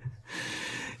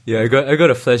 Yeah, I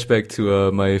got a flashback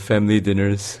to my family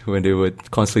dinners when they would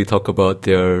constantly talk about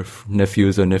their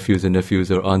nephews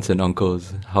or aunts and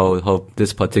uncles, how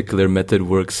this particular method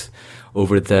works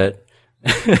over that.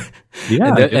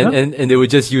 Yeah, and they would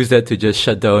just use that to just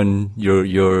shut down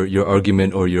your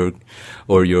argument or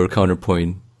your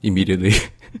counterpoint immediately.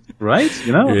 Right?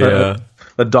 Yeah.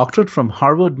 A doctorate from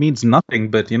Harvard means nothing,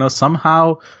 but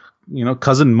somehow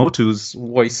cousin Motu's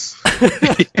voice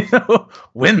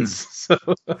wins. So.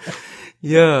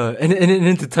 Yeah, and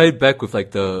then to tie it back with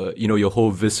the your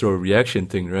whole visceral reaction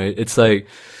thing, right? It's like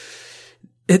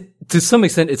to some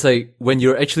extent it's like when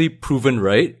you're actually proven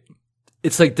right,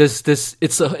 it's like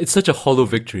it's such a hollow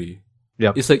victory.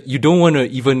 Yeah. It's like you don't want to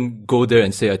even go there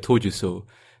and say I told you so,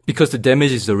 because the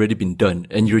damage has already been done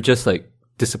and you're just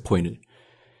disappointed.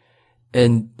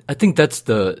 And I think that's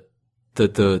the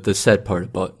sad part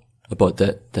about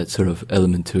that sort of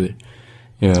element to it.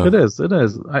 Yeah. It is.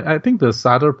 I think the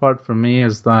sadder part for me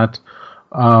is that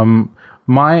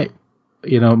my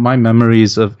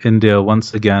memories of India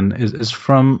once again is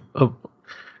from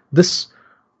this.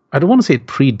 I don't want to say it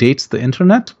predates the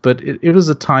internet, but it was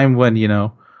a time when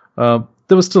there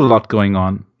was still a lot going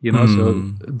on. So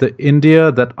the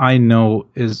India that I know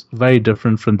is very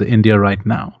different from the India right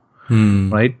now.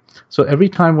 Right? So every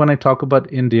time when I talk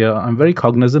about India, I'm very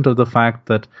cognizant of the fact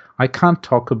that I can't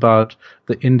talk about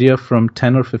the India from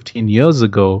 10 or 15 years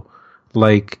ago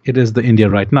like it is the India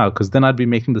right now, because then I'd be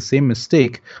making the same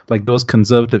mistake like those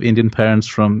conservative Indian parents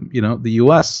from, the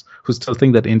US who still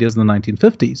think that India is in the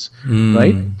 1950s,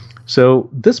 right? So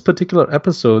this particular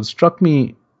episode struck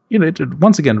me, it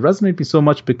once again resonated me so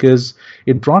much because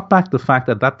it brought back the fact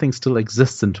that thing still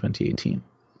exists in 2018.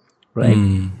 Right.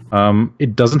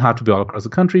 It doesn't have to be all across the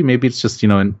country. Maybe it's just,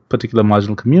 in particular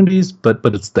marginal communities, but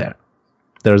it's there.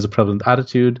 There is a prevalent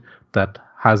attitude that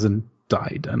hasn't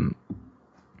died. And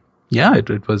yeah,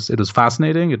 it was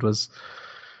fascinating. It was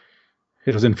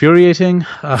infuriating.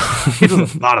 It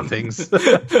was a lot of things.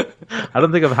 I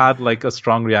don't think I've had a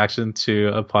strong reaction to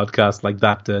a podcast like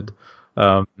that did.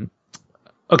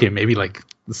 Okay, maybe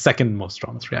the second most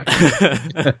strongest reaction.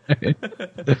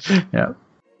 Yeah.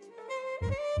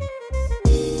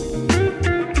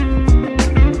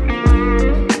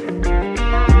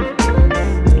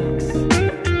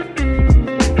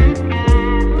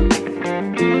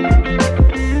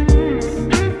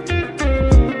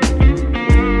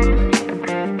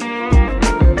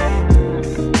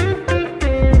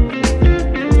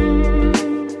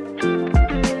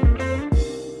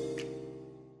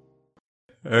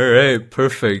 All right,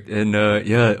 perfect. And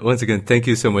yeah, once again, thank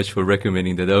you so much for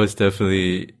recommending that. That was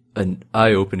definitely an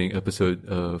eye-opening episode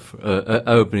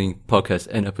eye-opening podcast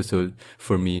and episode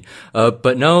for me.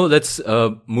 But now let's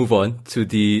move on to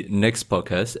the next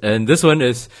podcast, and this one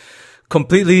is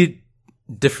completely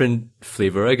different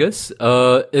flavor, I guess.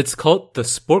 It's called The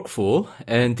Sporkful,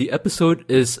 and the episode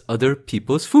is Other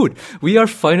People's Food. We are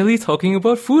finally talking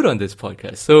about food on this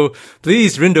podcast. So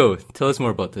please, Rindo, tell us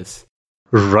more about this.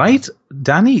 Right,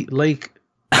 Danny, like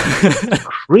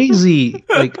crazy,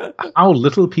 like how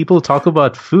little people talk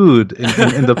about food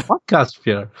in the podcast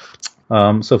sphere.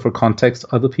 So for context,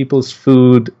 Other People's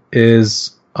Food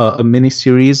is a mini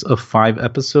series of 5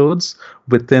 episodes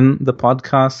within the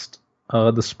podcast,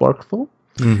 The Sporkful.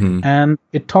 Mm-hmm. And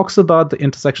it talks about the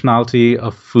intersectionality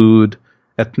of food,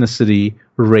 ethnicity,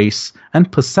 race,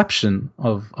 and perception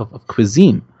of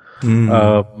cuisine.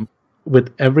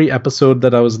 With every episode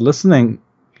that I was listening,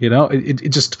 it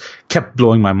just kept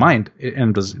blowing my mind, and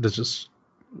it was just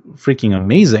freaking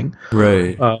amazing.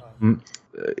 Right.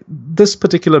 This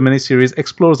particular miniseries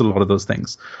explores a lot of those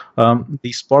things.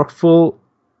 The Sporkful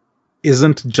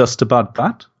isn't just about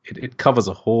that. It covers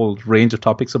a whole range of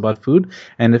topics about food.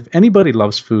 And if anybody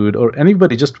loves food, or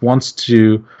anybody just wants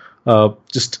to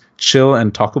just chill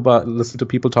and listen to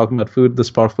people talking about food, The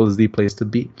Sporkful is the place to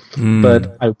be.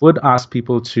 But I would ask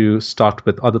people to start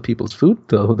with Other People's Food,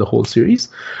 the whole series.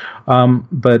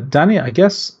 But Danny, I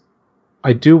guess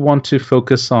I do want to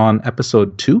focus on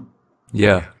episode 2.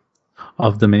 Yeah.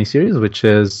 Of the miniseries, which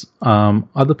is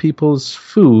Other People's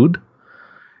Food.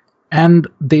 And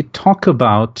they talk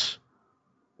about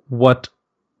what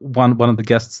one of the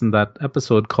guests in that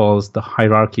episode calls the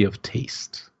hierarchy of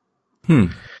taste.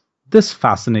 This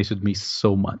fascinated me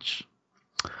so much.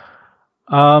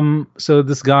 So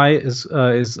this guy is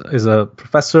a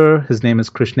professor. His name is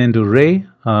Krishnendu Ray.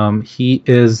 He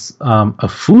is a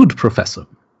food professor.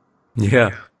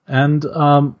 Yeah. And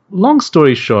long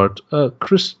story short,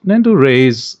 Krishnendu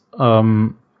Ray's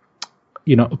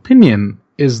opinion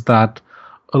is that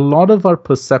a lot of our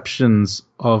perceptions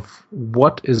of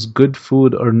what is good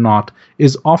food or not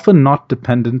is often not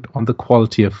dependent on the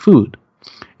quality of food.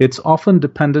 It's often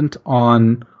dependent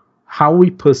on how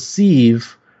we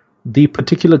perceive the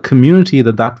particular community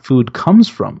that food comes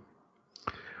from.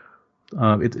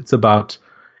 It's about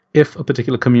if a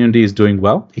particular community is doing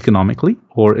well economically,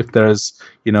 or if there's,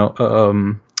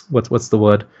 what's the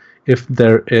word? If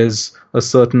there is a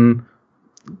certain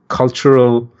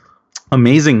cultural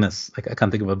amazingness, like I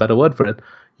can't think of a better word for it,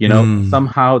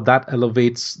 somehow that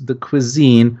elevates the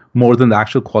cuisine more than the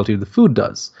actual quality of the food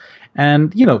does.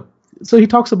 And, so he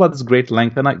talks about this great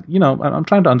length, and I'm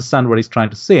trying to understand what he's trying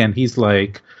to say. And he's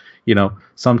like,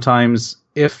 sometimes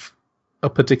if a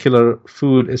particular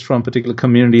food is from a particular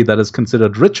community that is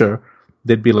considered richer,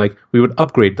 they'd be like, we would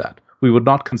upgrade that. We would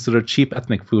not consider cheap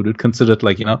ethnic food. We'd consider it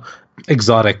like,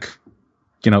 exotic,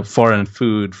 foreign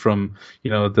food from,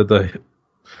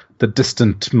 the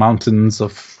distant mountains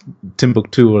of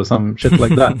Timbuktu or some shit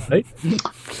like that, right?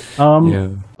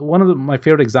 One of my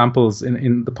favorite examples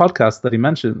in the podcast that he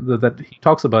mentioned, that he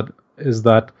talks about, is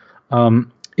that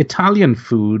Italian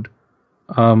food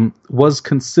was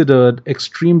considered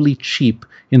extremely cheap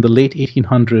in the late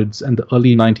 1800s and the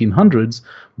early 1900s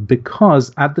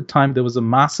because at the time there was a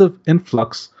massive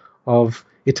influx of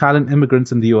Italian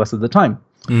immigrants in the US at the time.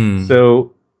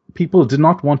 So people did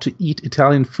not want to eat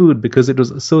Italian food because it was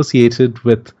associated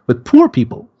with poor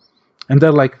people. And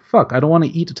they're like, fuck, I don't want to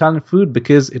eat Italian food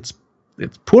because it's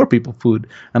poor people food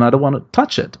and I don't want to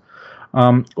touch it.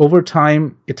 Over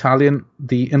time,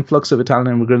 the influx of Italian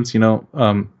immigrants,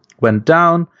 went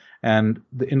down, and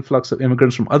the influx of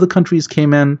immigrants from other countries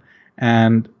came in,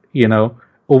 and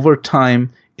over time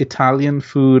Italian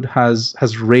food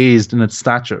has raised in its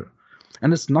stature.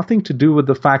 And it's nothing to do with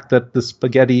the fact that the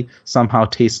spaghetti somehow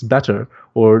tastes better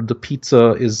or the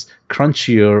pizza is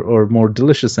crunchier or more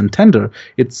delicious and tender.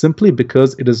 It's simply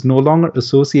because it is no longer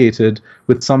associated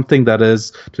with something that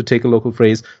is, to take a local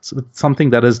phrase, something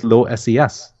that is low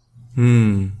SES.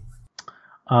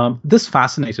 This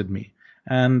fascinated me.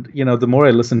 And, the more I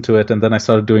listened to it, and then I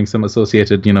started doing some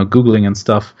associated, Googling and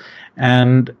stuff.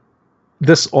 And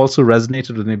this also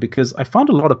resonated with me because I found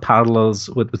a lot of parallels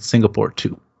with Singapore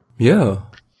too. Yeah.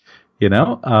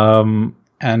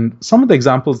 And some of the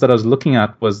examples that I was looking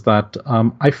at was that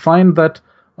I find that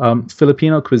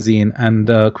Filipino cuisine and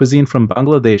cuisine from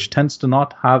Bangladesh tends to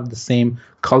not have the same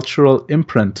cultural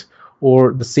imprint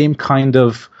or the same kind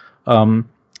of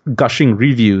gushing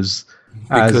reviews.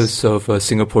 Because of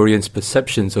Singaporeans'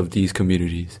 perceptions of these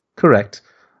communities. Correct.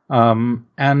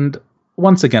 And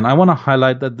once again, I want to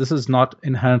highlight that this is not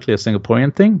inherently a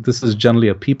Singaporean thing. This is generally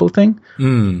a people thing.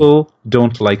 People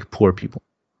don't like poor people.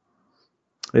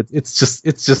 It's just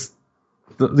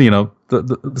the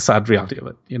sad reality of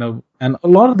it, and a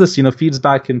lot of this, feeds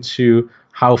back into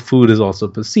how food is also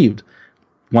perceived.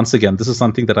 Once again, this is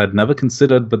something that I'd never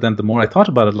considered, but then the more I thought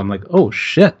about it, I'm like, oh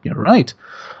shit, you're right.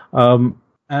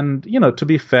 And, to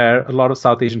be fair, a lot of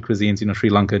South Asian cuisines, Sri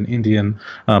Lankan, Indian,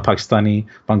 Pakistani,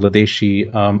 Bangladeshi,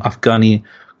 Afghani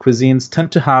cuisines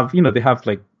tend to have, they have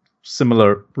like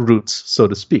similar roots, so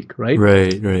to speak, right?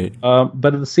 Right.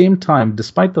 But at the same time,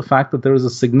 despite the fact that there is a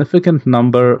significant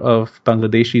number of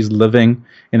Bangladeshis living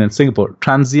in Singapore,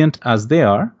 transient as they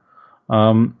are,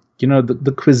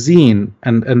 the cuisine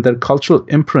and their cultural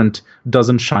imprint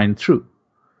doesn't shine through.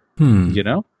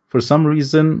 For some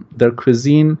reason, their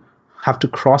cuisine have to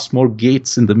cross more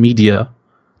gates in the media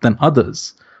than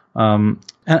others.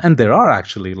 And there are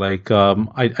actually, like,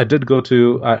 I did go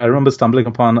to, I remember stumbling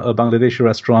upon a Bangladeshi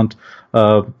restaurant,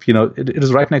 it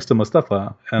is right next to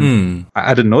Mustafa. And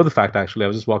I didn't know the fact, actually. I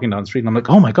was just walking down the street and I'm like,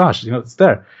 oh my gosh, it's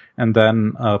there. And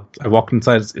then I walked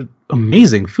inside. It's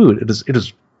amazing food. It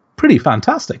is pretty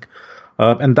fantastic.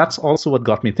 And that's also what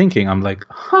got me thinking. I'm like,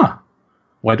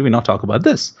 why do we not talk about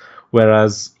this?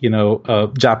 Whereas,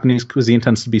 Japanese cuisine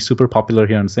tends to be super popular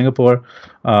here in Singapore,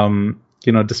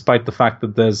 despite the fact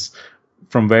that there's,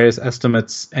 from various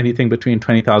estimates, anything between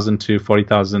 20,000 to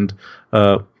 40,000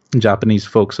 Japanese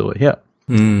folks over here.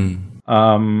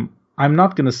 I'm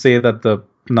not going to say that the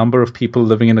number of people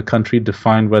living in a country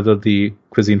define whether the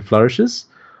cuisine flourishes.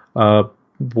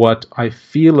 What I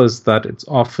feel is that it's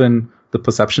often the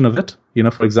perception of it.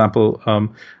 For example,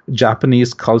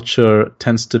 Japanese culture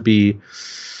tends to be,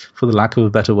 for the lack of a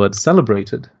better word,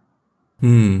 celebrated.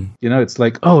 It's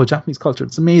like, oh, Japanese culture,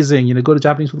 it's amazing. Go to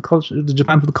Japan for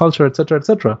the culture, etc.,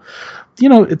 etc.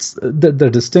 It's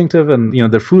they're distinctive, and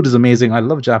their food is amazing. I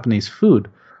love Japanese food,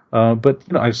 but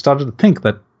I've started to think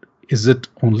that, is it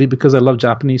only because I love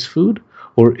Japanese food,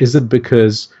 or is it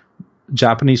because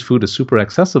Japanese food is super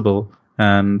accessible,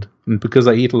 and because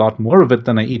I eat a lot more of it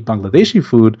than I eat Bangladeshi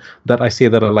food, that I say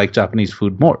that I like Japanese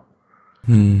food more?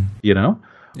 And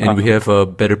we have a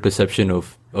better perception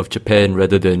of Japan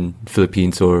rather than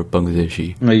Philippines or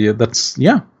Bangladeshi. That's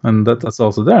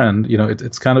also there. And,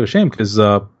 it's kind of a shame because,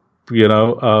 I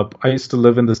used to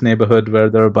live in this neighborhood where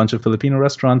there are a bunch of Filipino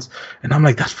restaurants, and I'm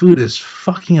like, that food is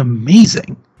fucking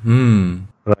amazing.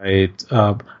 Right.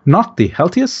 Not the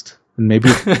healthiest. And maybe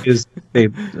is they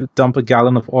dump a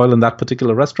gallon of oil in that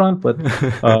particular restaurant, but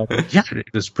it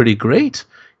is pretty great.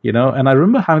 And I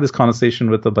remember having this conversation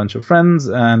with a bunch of friends,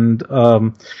 and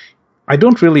I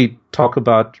don't really talk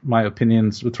about my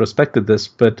opinions with respect to this,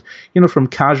 but, from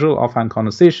casual offhand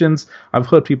conversations, I've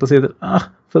heard people say that,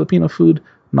 Filipino food,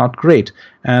 not great.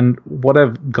 And what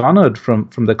I've garnered from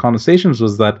the conversations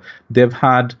was that they've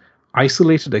had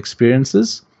isolated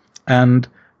experiences, and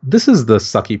this is the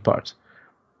sucky part.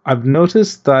 I've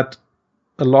noticed that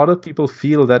a lot of people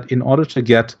feel that in order to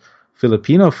get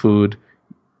Filipino food,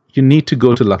 you need to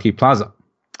go to Lucky Plaza.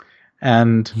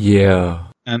 And there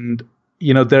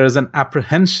is an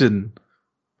apprehension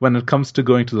when it comes to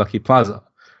going to Lucky Plaza.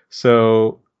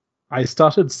 So I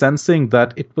started sensing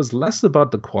that it was less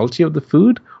about the quality of the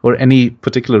food or any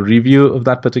particular review of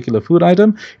that particular food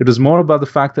item. It was more about the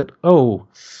fact that,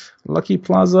 Lucky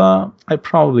Plaza, I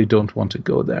probably don't want to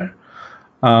go there.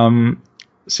 And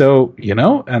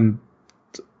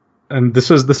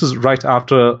this is right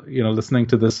after, listening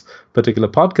to this particular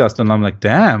podcast, and I'm like,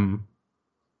 damn,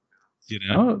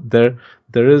 there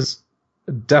is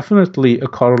definitely a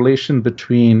correlation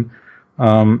between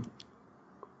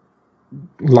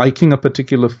liking a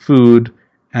particular food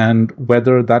and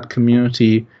whether that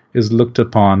community is looked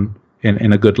upon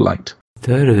in a good light.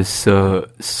 That is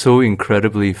so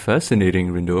incredibly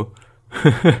fascinating, Rindo.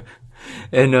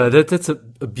 And that's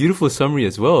a beautiful summary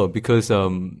as well, because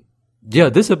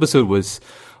this episode was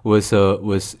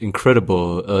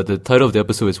incredible. The title of the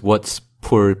episode is "What's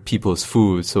Poor People's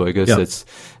Food," so I guess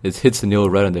it hits the nail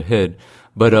right on the head.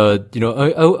 But I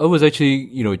was actually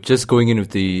just going in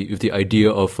with the idea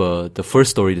of the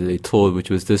first story that they told, which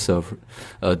was this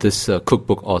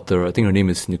cookbook author. I think her name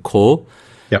is Nicole.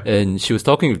 Yep. And she was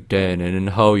talking with Dan, and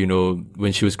how,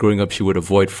 when she was growing up, she would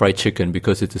avoid fried chicken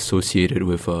because it's associated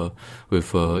with her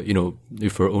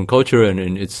own culture,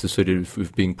 and it's associated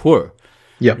with being poor.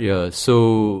 Yeah. Yeah.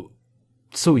 So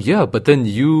yeah, but then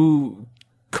you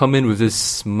come in with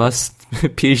this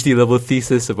PhD level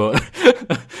thesis about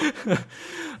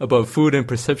about food and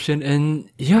perception, and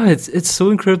it's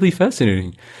so incredibly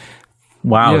fascinating.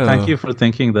 Wow, Yeah. thank you for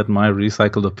thinking that my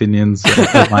recycled opinions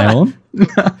are my own.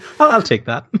 I'll take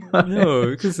that. No,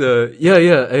 because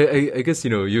I guess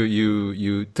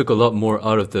you took a lot more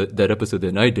out of that episode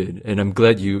than I did, and I'm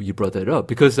glad you brought that up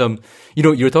because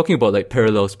you're talking about like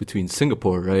parallels between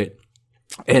Singapore, right?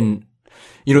 And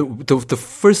the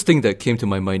first thing that came to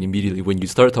my mind immediately when you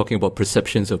start talking about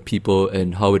perceptions of people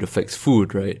and how it affects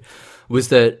food, right, was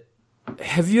that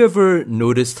have you ever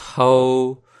noticed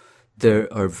how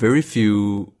there are very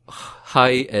few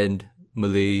high-end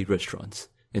Malay restaurants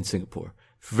in Singapore?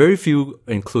 Very few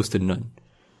and close to none.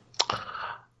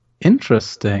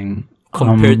 Interesting.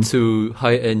 Compared to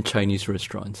high-end Chinese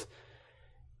restaurants.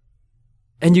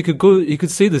 And you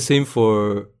could say the same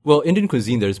for, well, Indian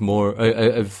cuisine, there's more.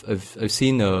 I've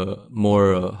seen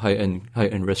more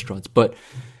high-end restaurants, but.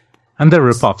 And they're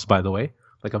rip-offs, by the way.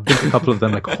 Like I've been to a couple of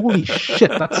them, like, holy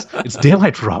shit, it's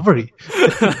daylight robbery.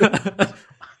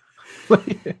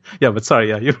 Yeah, but sorry,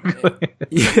 yeah, you.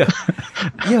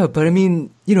 Yeah, but I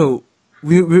mean,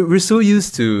 we're so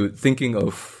used to thinking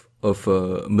of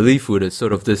Malay food as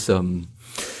sort of this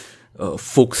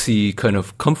folksy kind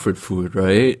of comfort food,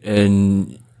 right?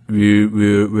 And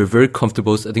we're very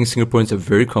comfortable. I think Singaporeans are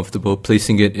very comfortable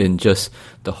placing it in just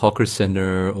the hawker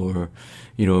center or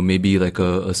maybe like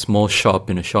a small shop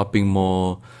in a shopping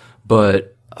mall.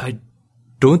 But I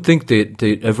don't think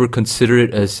they'd ever consider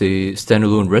it as a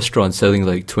standalone restaurant selling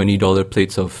like $20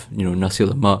 plates of nasi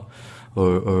lemak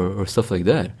or stuff like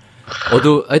that.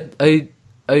 Although I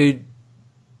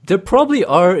there probably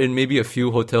are in maybe a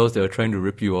few hotels that are trying to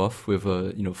rip you off with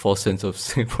a false sense of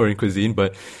Singaporean cuisine.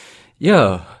 But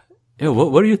yeah.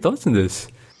 What are your thoughts on this?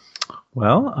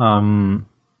 Well,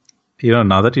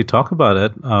 now that you talk about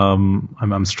it,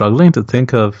 I'm struggling to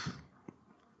think of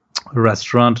a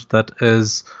restaurant that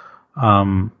is,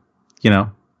 that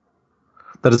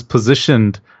is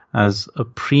positioned as a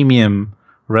premium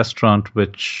restaurant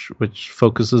which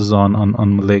focuses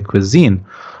on Malay cuisine.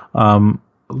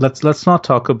 Let's not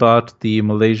talk about the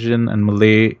Malaysian and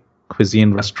Malay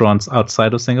cuisine restaurants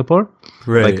outside of Singapore.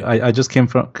 Right. Like I just came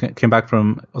back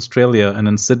from Australia, and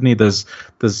in Sydney there's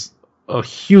a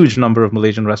huge number of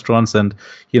Malaysian restaurants, and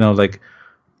like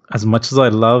as much as I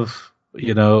love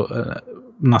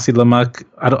nasi lemak,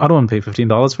 I don't want to pay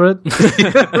 $15 for it.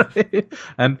 Right?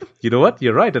 And you know what?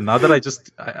 You're right. And now that I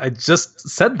just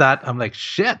said that, I'm like,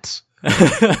 shit.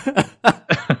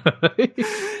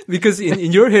 Because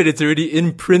in your head it's already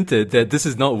imprinted that this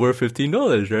is not worth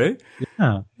 $15, right?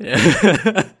 Yeah.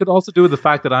 It could also do with the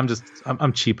fact that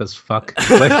I'm cheap as fuck.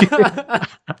 Like,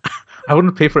 I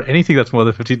wouldn't pay for anything that's more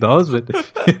than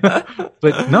 $15,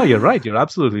 but no, you're right. You're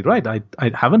absolutely right. I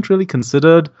haven't really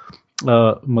considered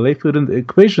Malay food in the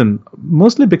equation,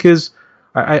 mostly because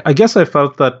I guess I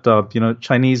felt that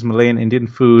Chinese, Malay, and Indian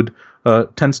food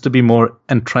tends to be more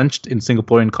entrenched in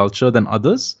Singaporean culture than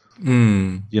others.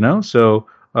 So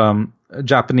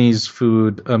Japanese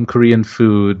food, Korean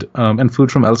food, and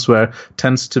food from elsewhere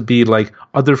tends to be like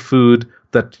other food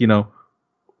that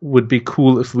would be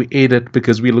cool if we ate it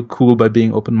because we look cool by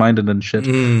being open-minded and shit.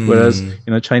 Whereas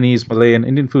Chinese, Malay, and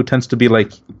Indian food tends to be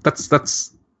like that's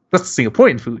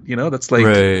Singaporean food. That's like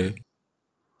right.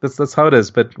 That's how it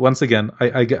is. But once again,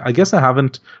 I guess I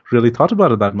haven't really thought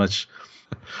about it that much.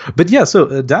 But yeah,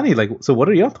 so Danny, so what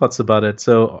are your thoughts about it?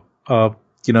 So,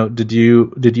 did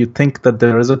you think that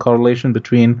there is a correlation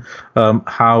between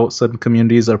how certain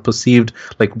communities are perceived,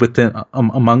 like within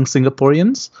among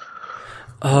Singaporeans?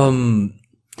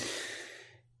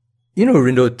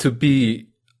 Rindo, to be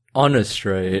honest,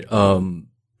 right?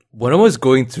 When I was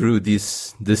going through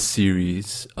this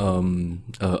series,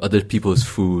 Other People's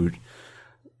Food,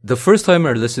 the first time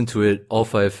I listened to it, all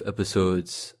 5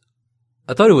 episodes,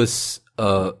 I thought it was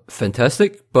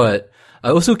fantastic, but I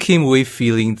also came away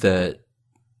feeling that,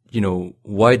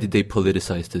 why did they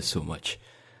politicize this so much?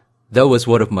 That was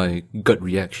one of my gut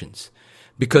reactions.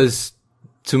 Because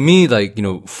to me,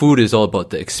 food is all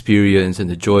about the experience and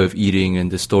the joy of eating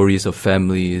and the stories of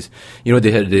families.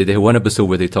 They had one episode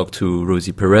where they talked to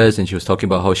Rosie Perez, and she was talking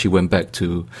about how she went back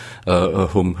to her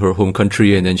home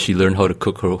country, and then she learned how to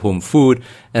cook her home food.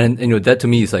 And that to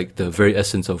me is like the very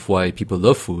essence of why people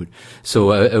love food.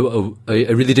 So I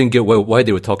really didn't get why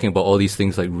they were talking about all these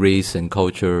things like race and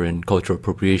culture and cultural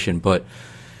appropriation. But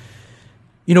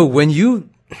when you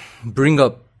bring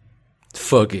up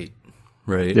Pho-gate,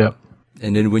 right? Yeah.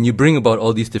 And then when you bring about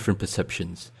all these different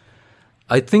perceptions,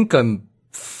 I think I'm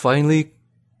finally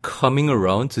coming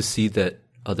around to see that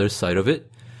other side of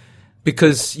it.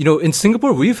 Because, in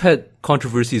Singapore, we've had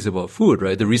controversies about food,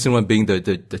 right? The recent one being the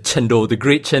chendol, the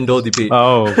great chendol debate.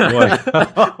 Oh, boy.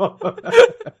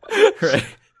 Right.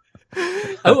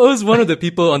 I was one of the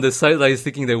people on the sidelines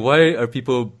thinking that why are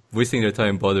people wasting their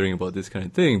time bothering about this kind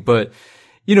of thing? But,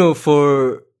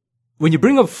 when you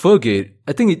bring up Pho-gate,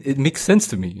 I think it makes sense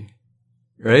to me,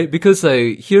 right? Because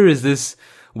here is this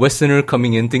Westerner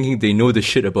coming in thinking they know the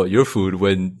shit about your food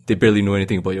when they barely know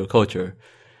anything about your culture.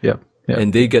 Yeah.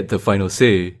 And they get the final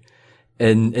say.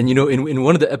 And in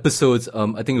one of the episodes,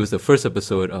 I think it was the first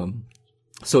episode,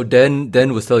 so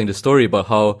Dan was telling the story about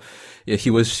how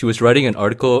he was writing an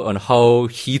article on how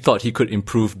he thought he could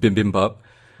improve bibimbap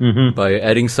by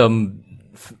adding some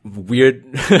weird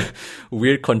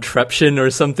contraption or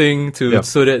something so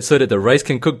that the rice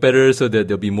can cook better, so that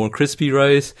there'll be more crispy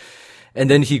rice. And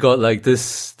then he got like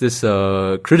this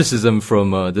criticism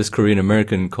from this Korean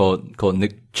American called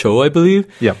Nick Cho, I believe.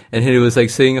 Yeah. And he was like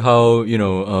saying how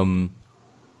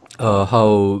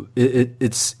how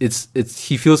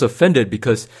he feels offended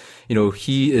because Dan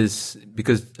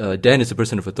is a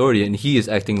person of authority and he is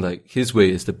acting like his way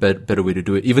is the better way to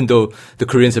do it, even though the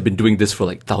Koreans have been doing this for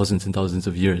like thousands and thousands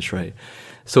of years, right?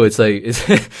 So it's like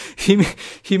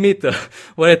he made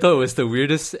what I thought was the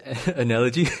weirdest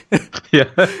analogy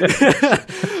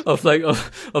of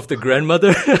the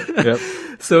grandmother. Yep.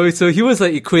 So he was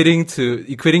like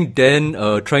equating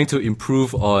Dan trying to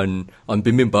improve on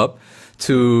bibimbap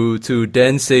to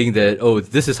Dan saying that, oh,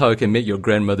 this is how I can make your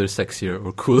grandmother sexier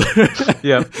or cooler.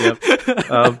 Yeah.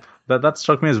 That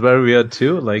struck me as very weird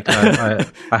too. Like I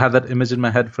had that image in my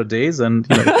head for days, and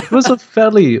it was a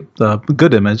fairly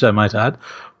good image, I might add.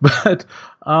 But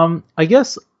I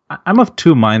guess I'm of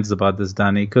two minds about this,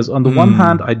 Danny, because on the one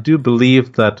hand, I do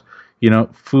believe that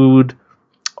food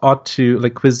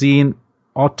cuisine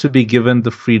ought to be given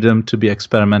the freedom to be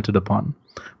experimented upon.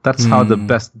 That's how the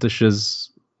best dishes,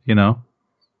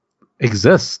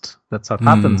 exist. That's how it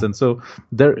happens. And so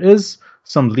there is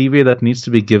some leeway that needs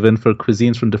to be given for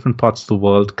cuisines from different parts of the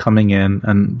world coming in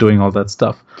and doing all that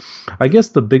stuff. I guess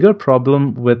the bigger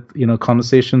problem with,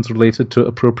 conversations related to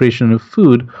appropriation of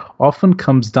food often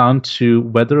comes down to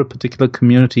whether a particular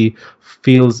community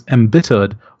feels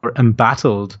embittered or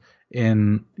embattled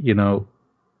in,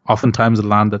 oftentimes a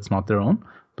land that's not their own.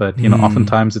 But,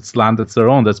 oftentimes it's land that's their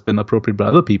own that's been appropriated by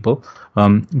other people,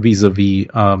 vis-a-vis,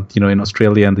 in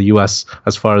Australia and the US,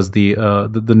 as far as the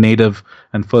native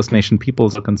and First Nation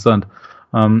peoples are concerned.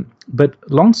 But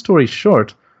long story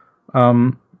short,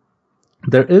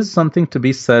 there is something to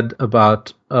be said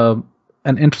about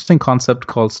an interesting concept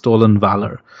called stolen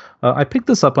valor. I picked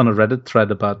this up on a Reddit thread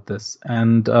about this,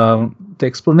 and the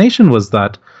explanation was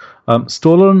that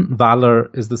stolen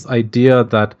valor is this idea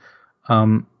that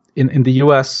in the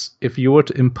US, if you were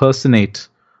to impersonate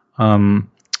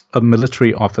a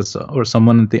military officer or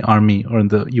someone in the army or in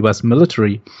the US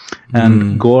military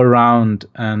and go around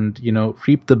and,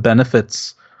 reap the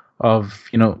benefits of,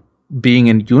 being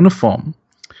in uniform,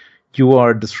 you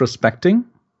are disrespecting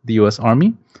the US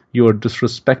Army. You are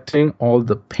disrespecting all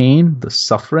the pain, the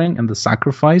suffering, and the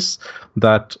sacrifice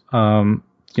that,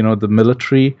 the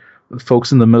military,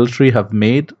 folks in the military have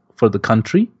made for the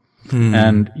country.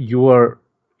 And you are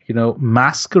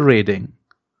masquerading,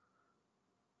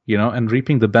 and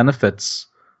reaping the benefits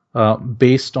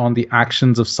based on the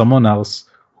actions of someone else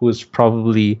who is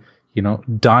probably,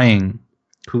 dying,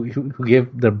 who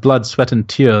gave their blood, sweat, and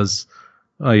tears,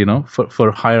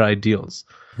 for higher ideals.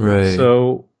 Right.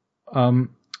 So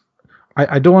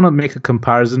I don't want to make a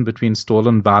comparison between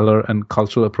stolen valor and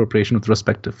cultural appropriation with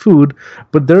respect to food,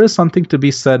 but there is something to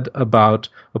be said about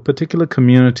a particular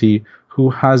community who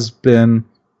has been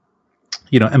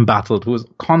embattled, who has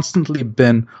constantly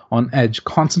been on edge,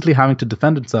 constantly having to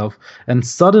defend itself. And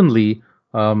suddenly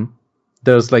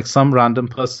there's like some random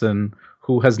person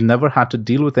who has never had to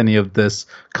deal with any of this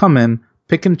come in,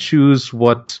 pick and choose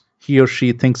what he or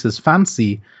she thinks is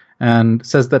fancy, and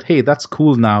says that, hey, that's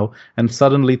cool now. And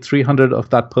suddenly 300 of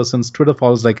that person's Twitter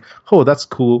followers like, oh, that's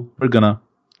cool. We're going to,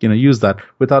 use that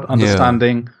without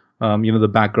understanding, the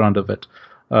background of it.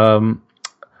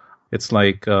 It's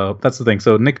like, that's the thing.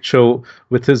 So Nick Cho,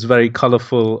 with his very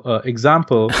colorful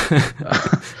example,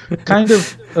 kind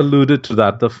of alluded to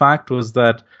that. The fact was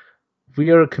that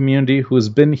we are a community who has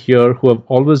been here, who have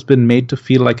always been made to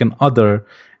feel like an other.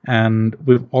 And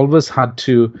we've always had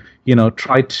to,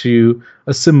 try to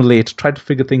assimilate, try to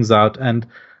figure things out. And,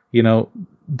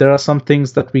 there are some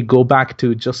things that we go back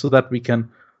to just so that we can,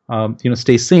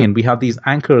 stay sane. We have these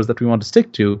anchors that we want to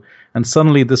stick to. And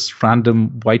suddenly this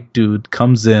random white dude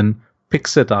comes in,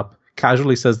 picks it up,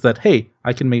 casually says that, hey,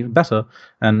 I can make it better.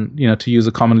 And, to use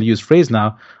a commonly used phrase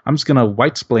now, I'm just going to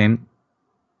white-splain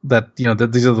that,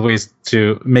 that these are the ways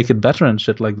to make it better and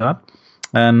shit like that.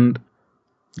 And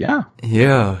yeah.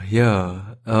 Yeah.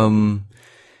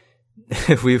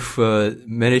 we've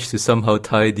managed to somehow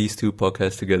tie these two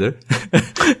podcasts together,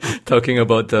 talking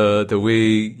about the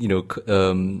way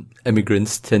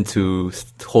immigrants tend to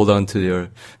hold on to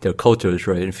their cultures,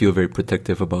 right, and feel very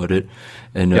protective about it,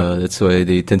 and that's why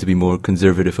they tend to be more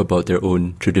conservative about their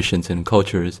own traditions and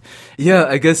cultures. Yeah,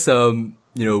 I guess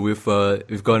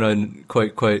we've gone on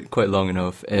quite long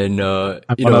enough, and I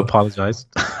want to apologize.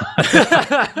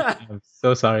 I'm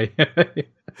so sorry.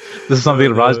 This is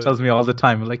something Raj tells me all the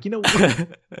time. We're like, we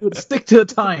would stick to the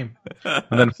time.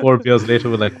 And then 4 beers later,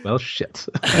 we're like, well, shit.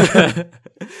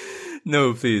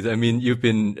 No, please. I mean, you've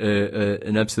been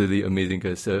an absolutely amazing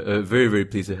guest. Very, very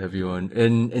pleased to have you on.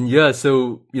 And yeah,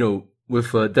 so,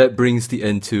 with that brings the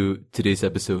end to today's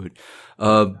episode.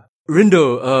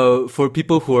 Rindo, for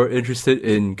people who are interested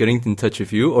in getting in touch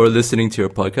with you or listening to your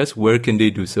podcast, where can they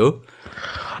do so?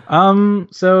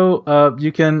 So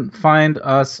you can find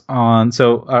us on,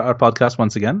 our podcast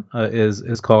once again,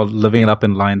 is called Living It Up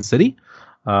in Lion City.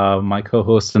 My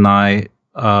co-host and I,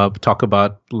 talk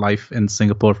about life in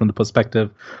Singapore from the perspective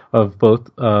of both,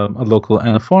 a local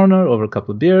and a foreigner over a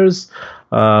couple of beers.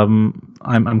 I'm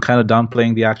kind of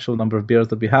downplaying the actual number of beers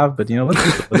that we have, but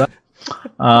let's keep with that.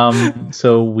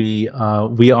 So we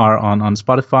are on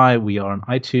Spotify, we are on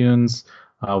iTunes,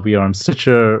 we are on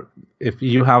Stitcher. If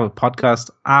you have a podcast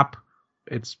app,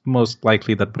 it's most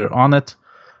likely that we're on it.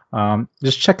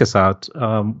 Just check us out.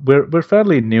 We're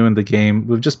fairly new in the game.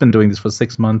 We've just been doing this for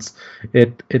 6 months.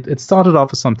 It started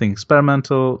off as something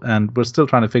experimental, and we're still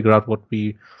trying to figure out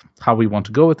how we want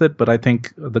to go with it. But I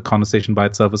think the conversation by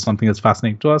itself is something that's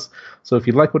fascinating to us. So if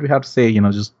you like what we have to say,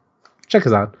 just check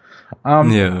us out.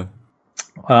 We're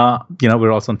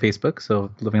also on Facebook. So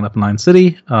Living Up in Lion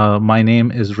City. My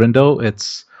name is Rindo.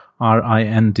 It's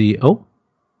Rindo.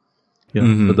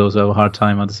 For those who have a hard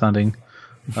time understanding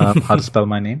how to spell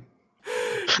my name.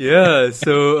 Yeah,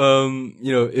 so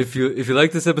if you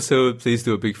like this episode, please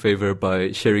do a big favor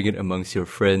by sharing it amongst your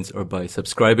friends or by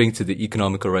subscribing to the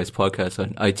Economical Rice podcast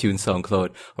on iTunes, SoundCloud,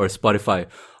 or Spotify.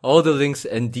 All the links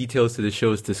and details to the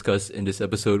shows discussed in this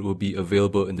episode will be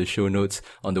available in the show notes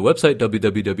on the website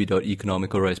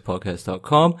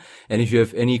www.economicalricepodcast.com. And if you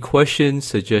have any questions,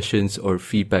 suggestions, or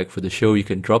feedback for the show, you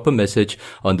can drop a message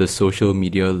on the social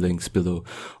media links below.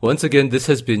 Once again, this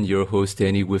has been your host,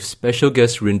 Danny, with special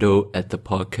guest Rindo at the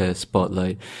Podcast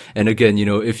Spotlight. And again,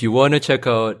 if you want to check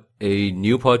out a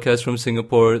new podcast from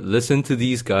Singapore, listen to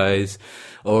these guys,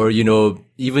 or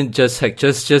even just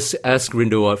ask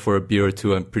Rindo out for a beer or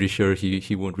two. I'm pretty sure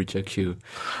he won't reject you.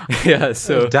 Yeah,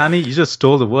 so Danny, you just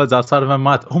stole the words outside of my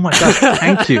mouth. Oh my god,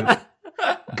 thank you.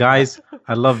 Guys,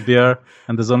 I love beer,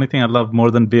 and there's the only thing I love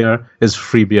more than beer is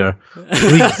free beer.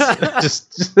 Please,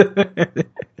 just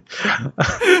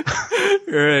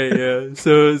Right, yeah.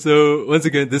 So once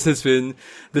again, this has been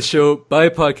the show by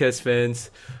podcast fans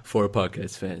for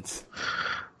podcast fans.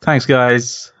 Thanks,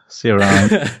 guys. See you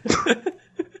around.